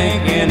she's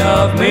thinking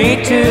of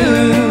me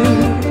too.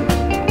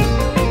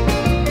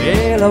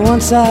 Well,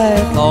 once I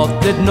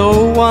thought that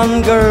no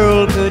one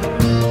girl could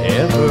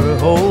ever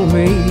hold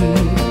me.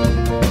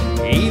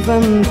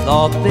 Even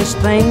thought this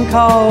thing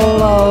called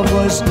love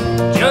was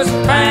just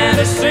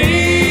fantasy.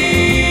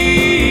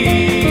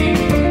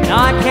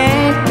 I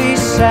can't be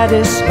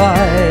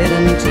satisfied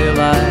until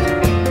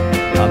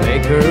I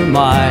make her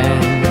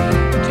mine.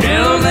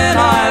 Till then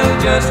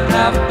I'll just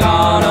have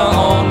Donna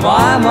on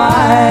my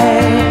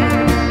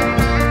mind.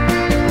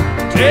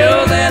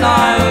 Till then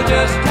I'll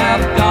just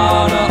have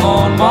Donna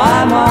on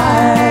my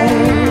mind.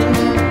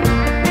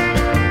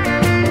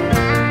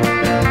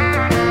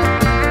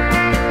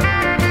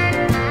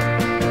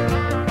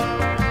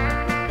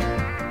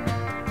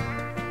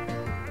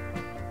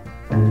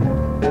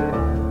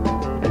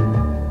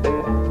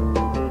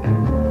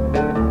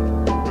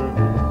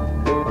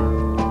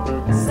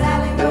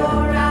 Sally go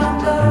round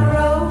the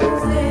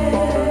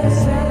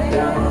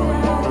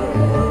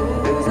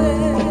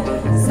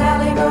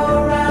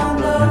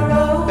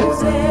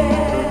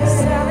roses.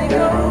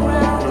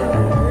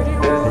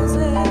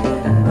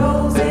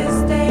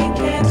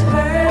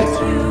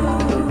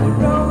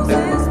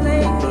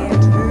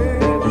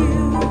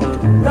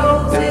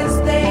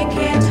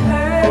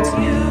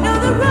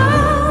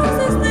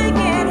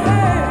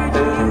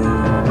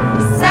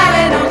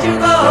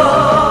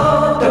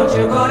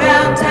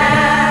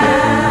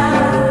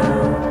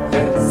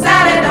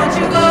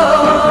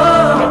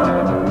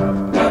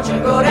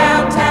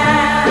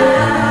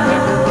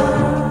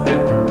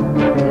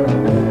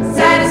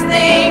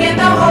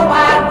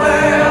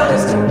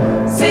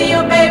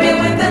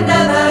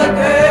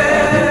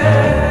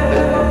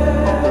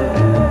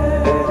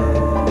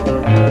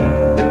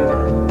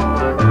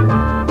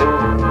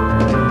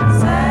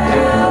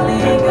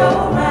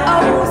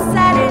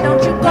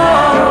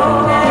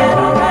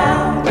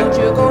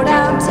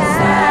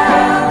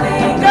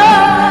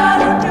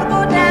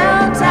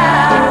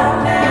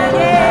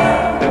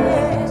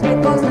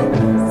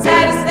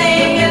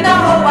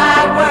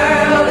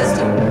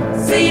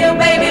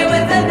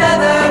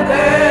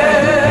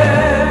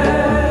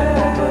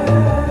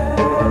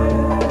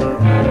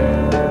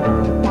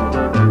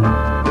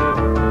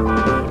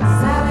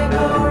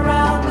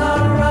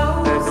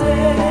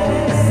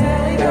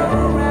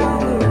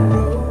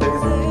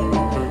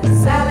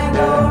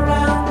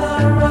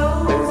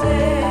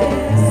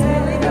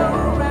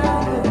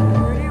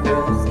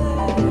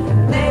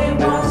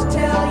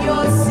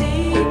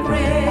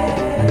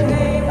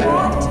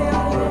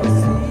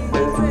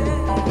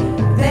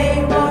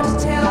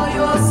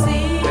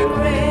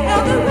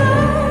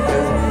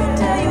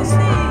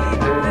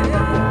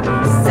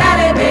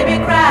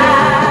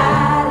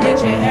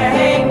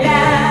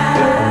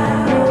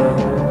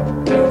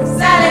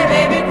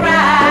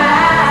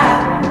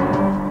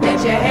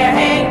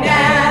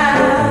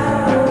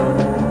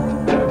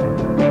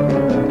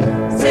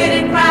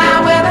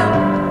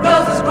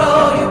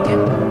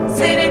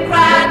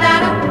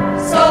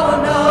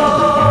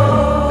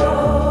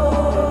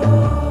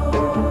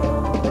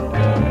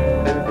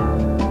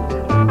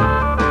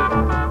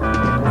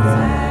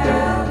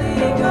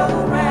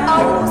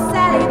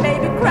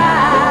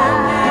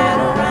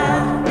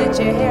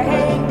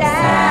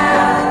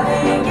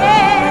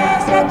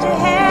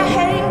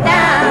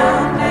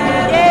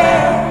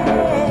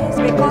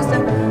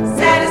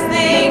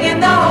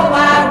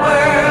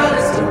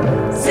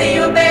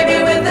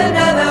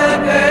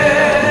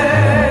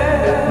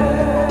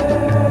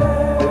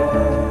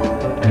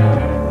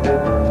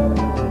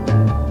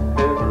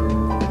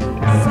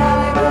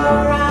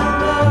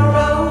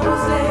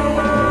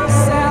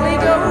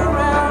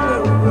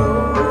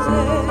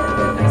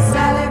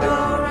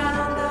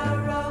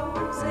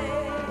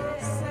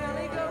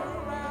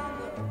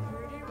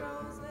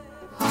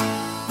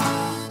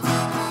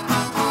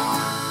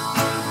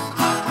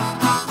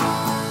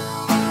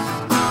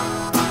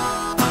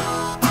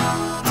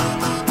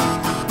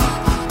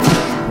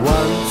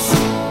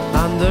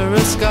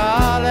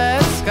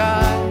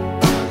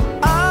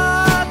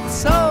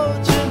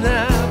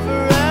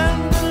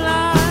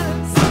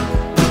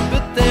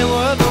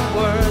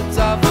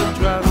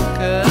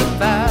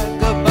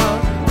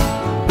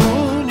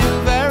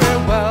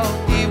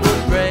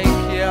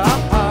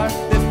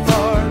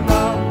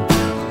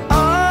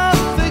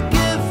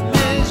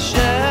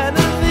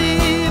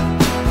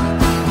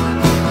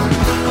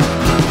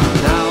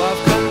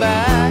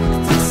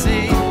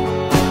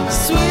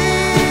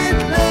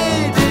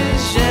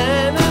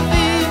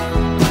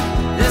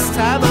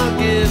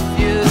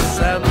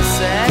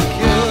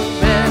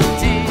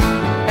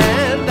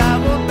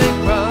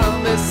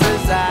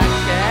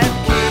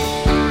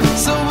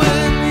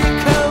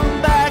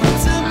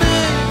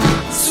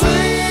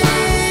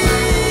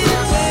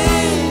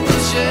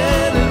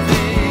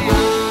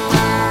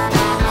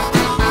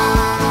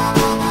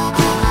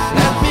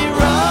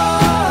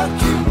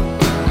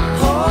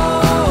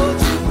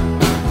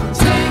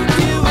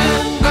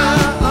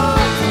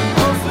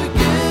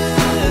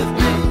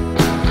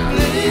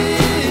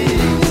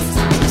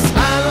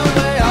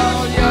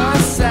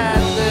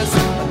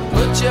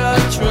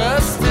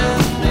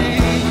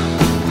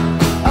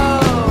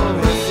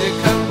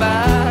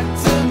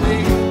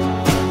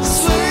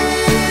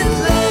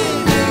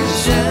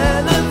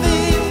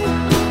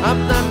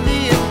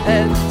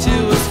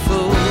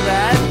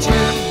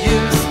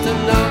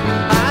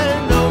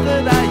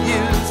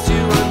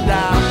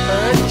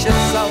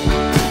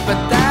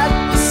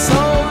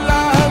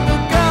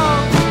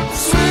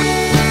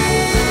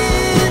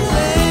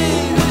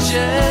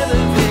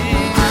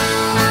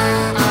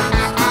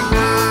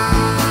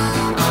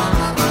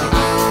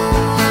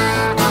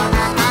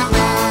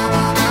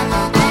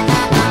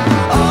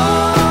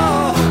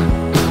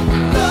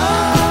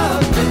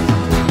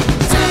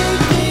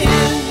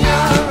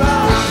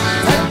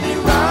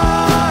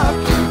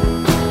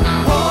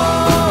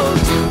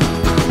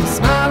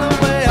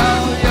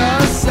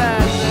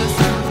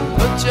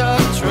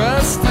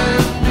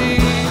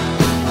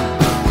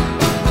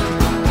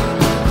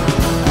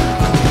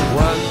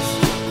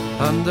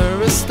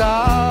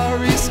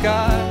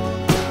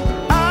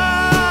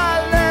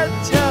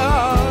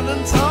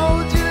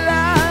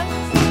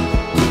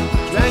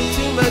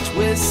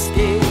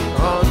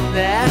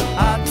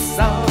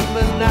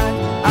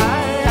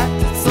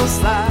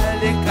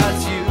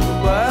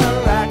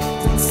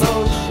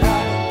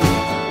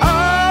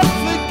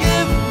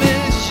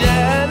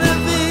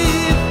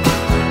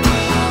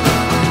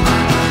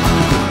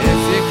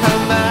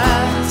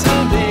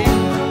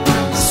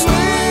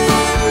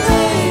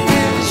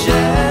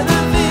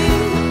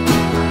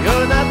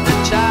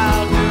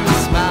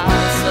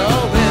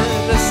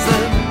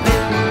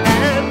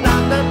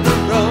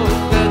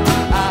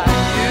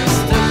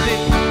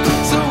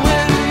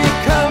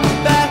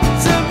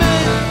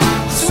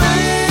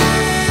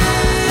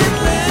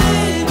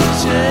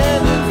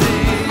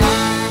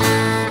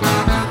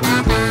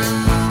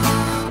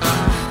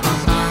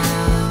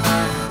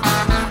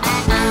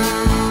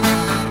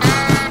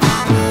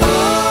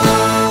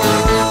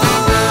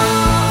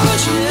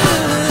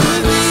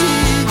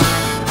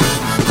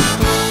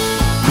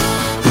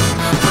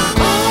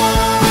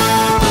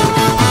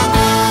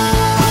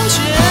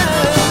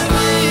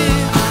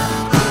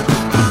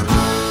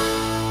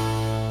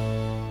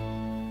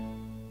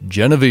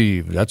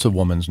 Genevieve. That's a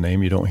woman's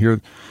name. You don't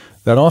hear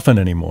that often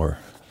anymore.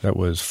 That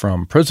was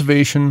from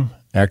Preservation,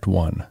 Act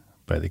 1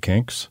 by the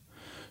Kinks.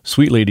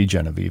 Sweet Lady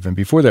Genevieve. And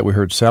before that, we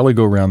heard Sally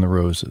Go Round the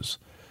Roses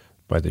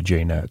by the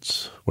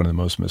Janettes, one of the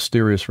most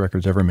mysterious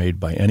records ever made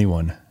by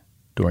anyone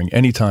during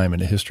any time in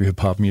the history of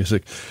pop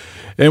music.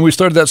 And we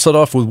started that set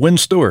off with Wynn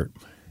Stewart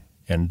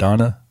and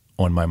Donna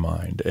on My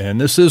Mind. And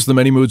this is the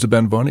Many Moods of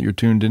Ben Vaughn that you're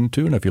tuned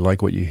into. And if you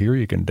like what you hear,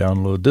 you can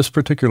download this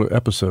particular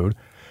episode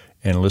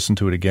and listen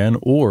to it again,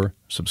 or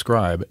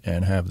subscribe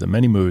and have the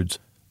Many Moods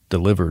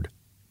delivered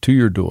to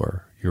your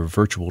door, your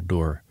virtual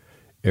door,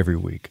 every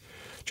week.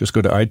 Just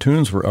go to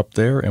iTunes. We're up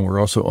there, and we're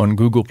also on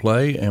Google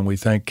Play. And we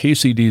thank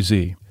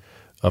KCDZ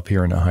up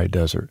here in the high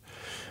desert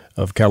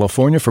of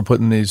California for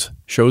putting these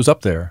shows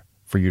up there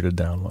for you to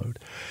download.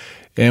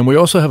 And we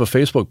also have a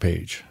Facebook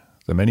page,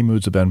 the Many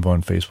Moods of Ben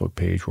Vaughn Facebook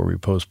page, where we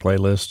post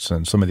playlists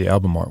and some of the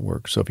album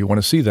artwork. So if you want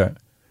to see that,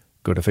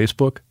 go to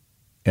Facebook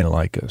and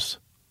like us.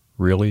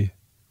 Really,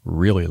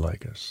 really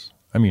like us.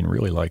 I mean,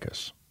 really like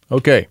us.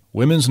 Okay,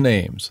 women's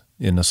names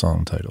in the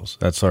song titles.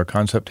 That's our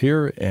concept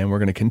here, and we're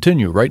going to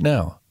continue right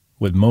now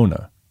with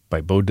Mona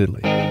by Bo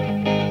Diddley.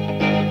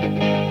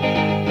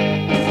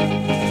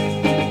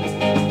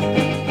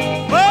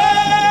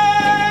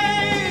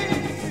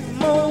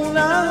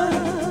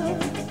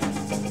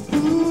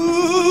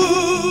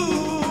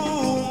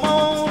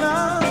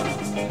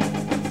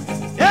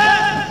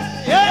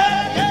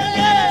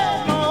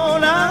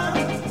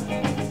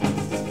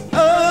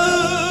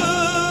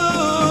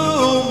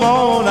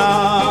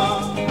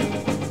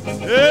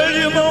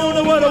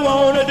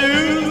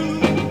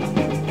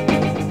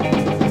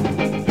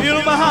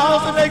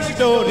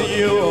 To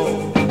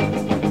you.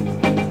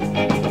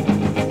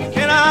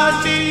 Can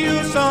I see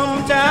you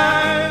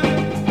sometime?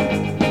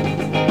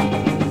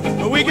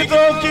 We can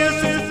throw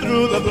kisses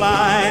through the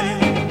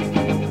blind.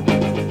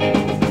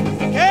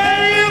 Can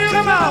you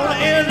come out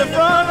in the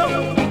front?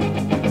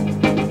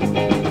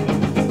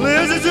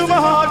 Listen to my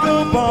heart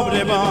go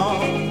bumpity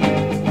bump.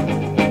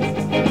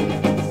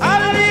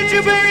 I need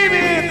you,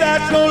 baby, if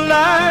that's no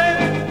lie.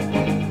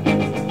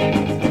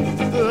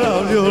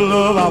 Without your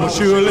love, I will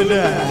surely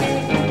die.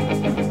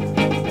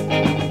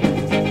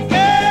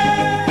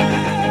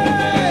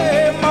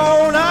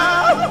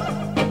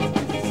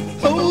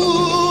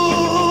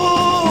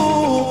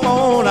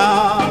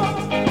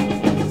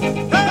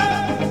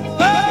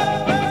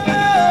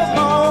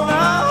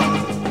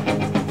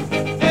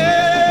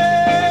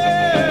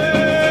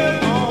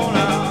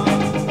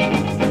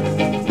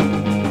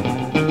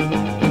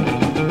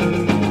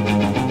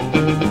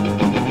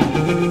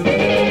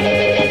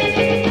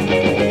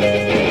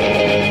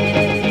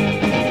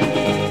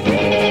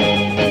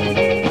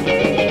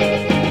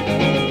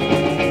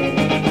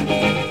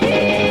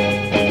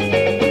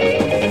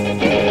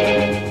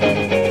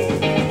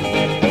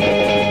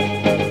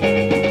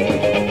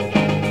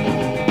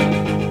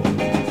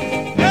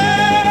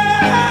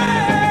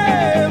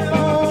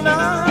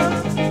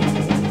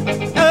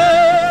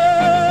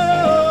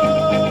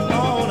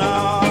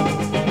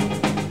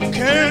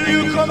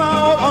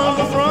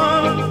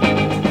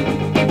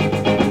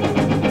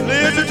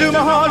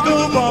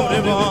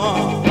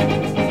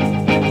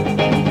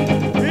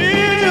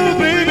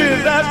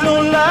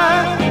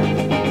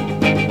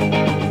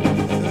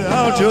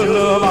 Your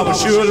love, I will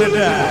surely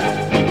die.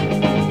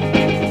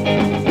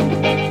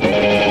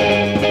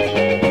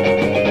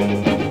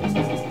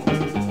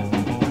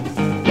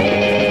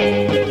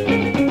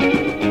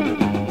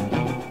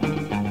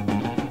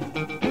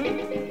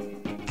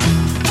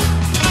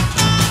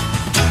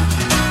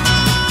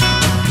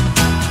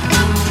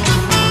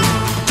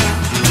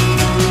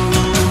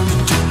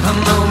 Come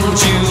on,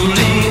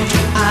 Julie,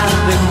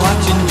 I've been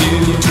watching you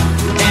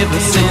ever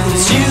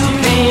since you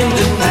came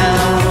to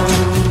town.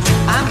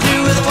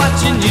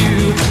 Watching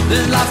you,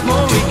 there's lots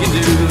more we can do.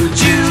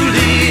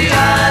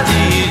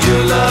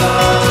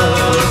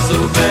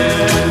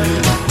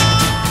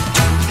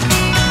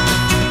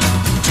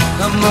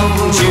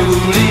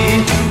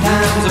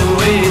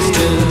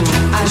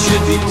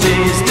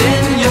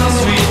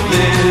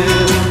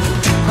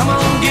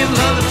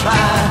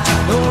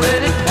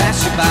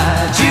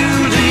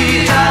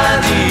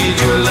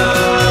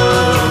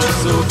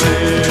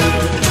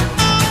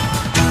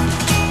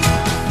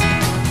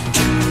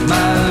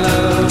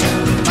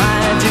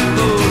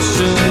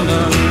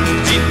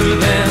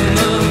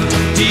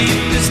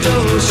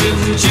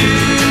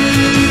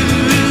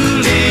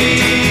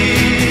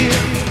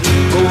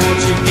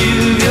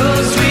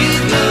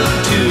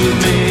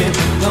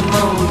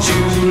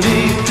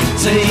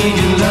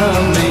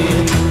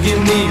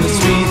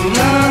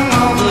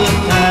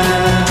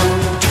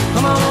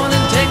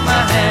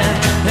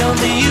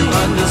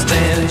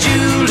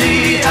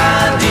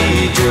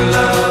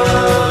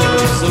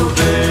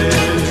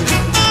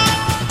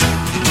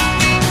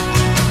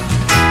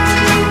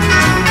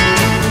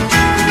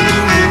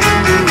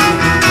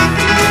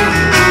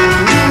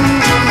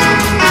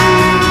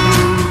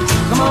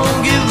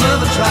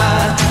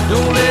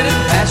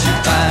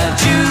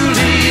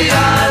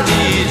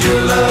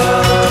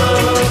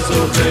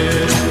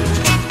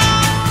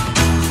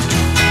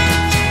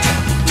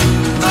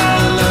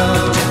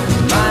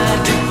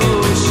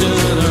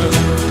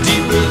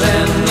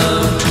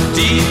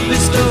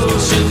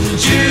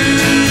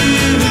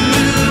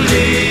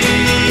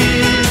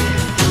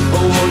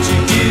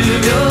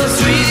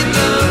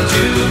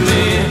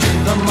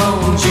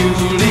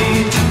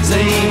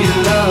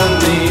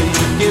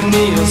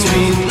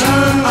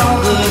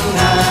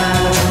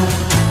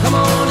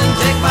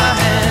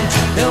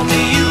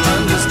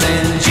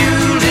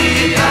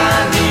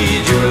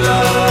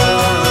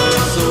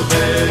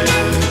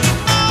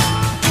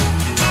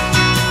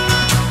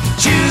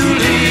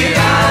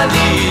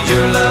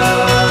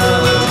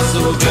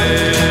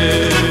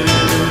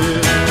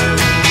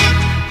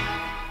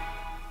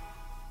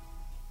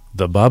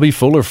 the Bobby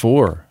Fuller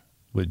Four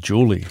with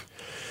Julie,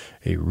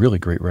 a really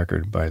great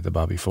record by the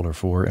Bobby Fuller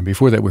Four. And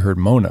before that, we heard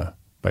Mona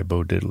by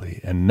Bo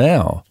Diddley. And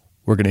now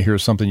we're going to hear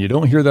something you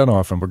don't hear that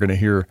often. We're going to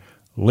hear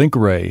Link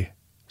Wray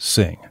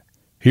sing.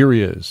 Here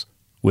he is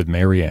with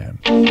Marianne.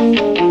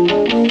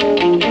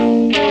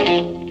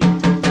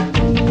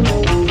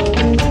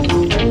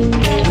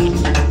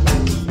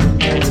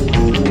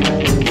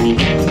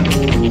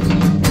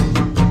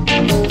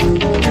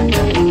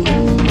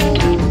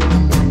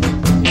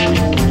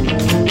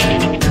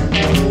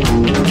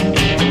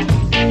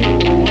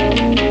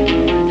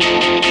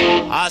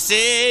 I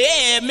say,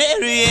 yeah,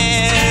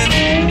 Marianne.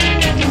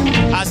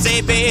 I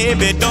say,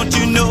 baby, don't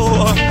you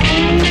know?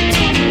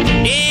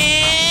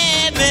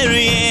 Yeah,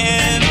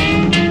 Marianne.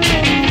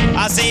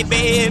 I say,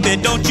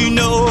 baby, don't you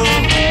know?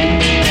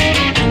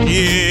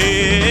 Yeah.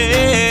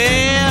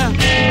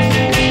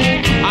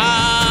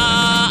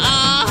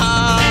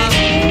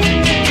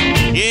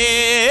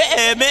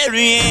 Yeah,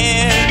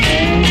 Marianne.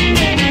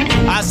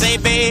 I say,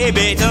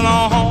 baby, come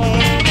on home.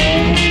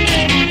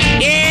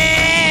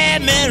 Yeah,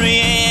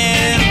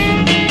 Marianne.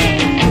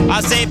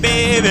 I say,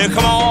 baby,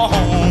 come on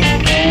home.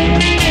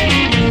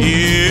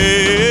 Yeah.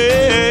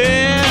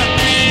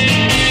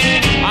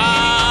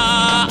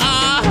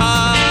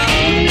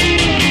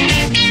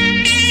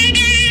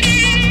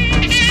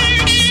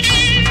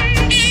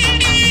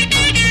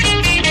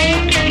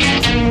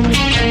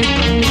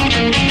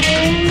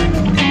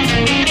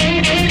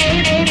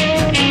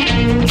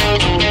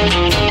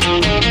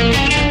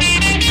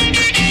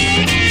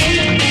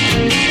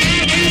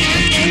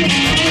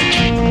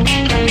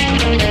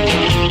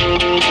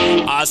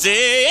 I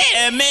say,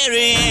 yeah,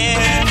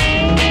 Marianne.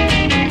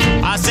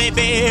 I say,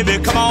 baby,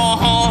 come on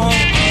home.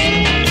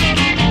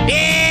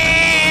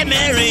 Yeah,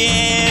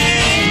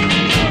 Marianne.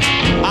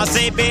 I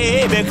say,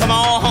 baby, come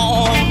on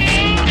home.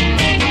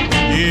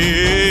 Yeah.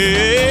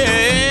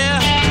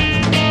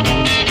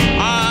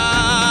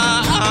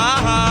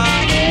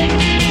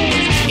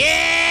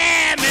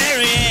 Yeah,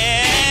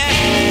 Marianne.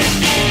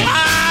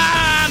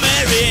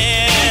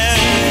 Marianne.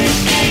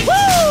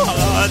 Woo!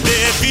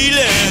 They're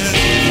feeling.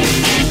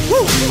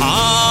 Woo!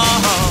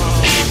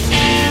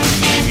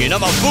 You know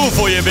I'm a fool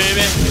for you,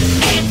 baby.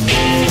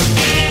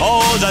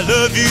 Oh, I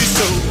love you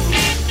so.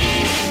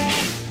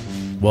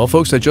 Well,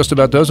 folks, that just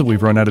about does it.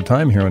 We've run out of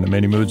time here on the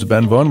Many Moods of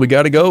Ben Vaughn. We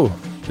got to go.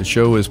 The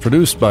show is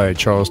produced by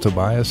Charles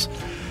Tobias,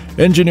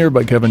 engineered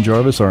by Kevin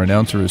Jarvis. Our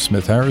announcer is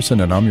Smith Harrison,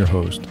 and I'm your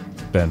host,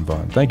 Ben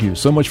Vaughn. Thank you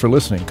so much for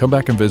listening. Come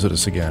back and visit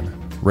us again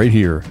right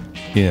here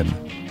in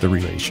the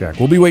Relay Shack.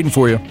 We'll be waiting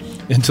for you.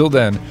 Until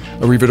then,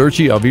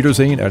 arrivederci, auf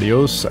Wiedersehen,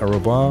 adios, au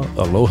revoir,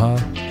 aloha,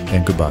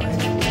 and goodbye.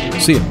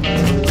 See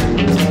you.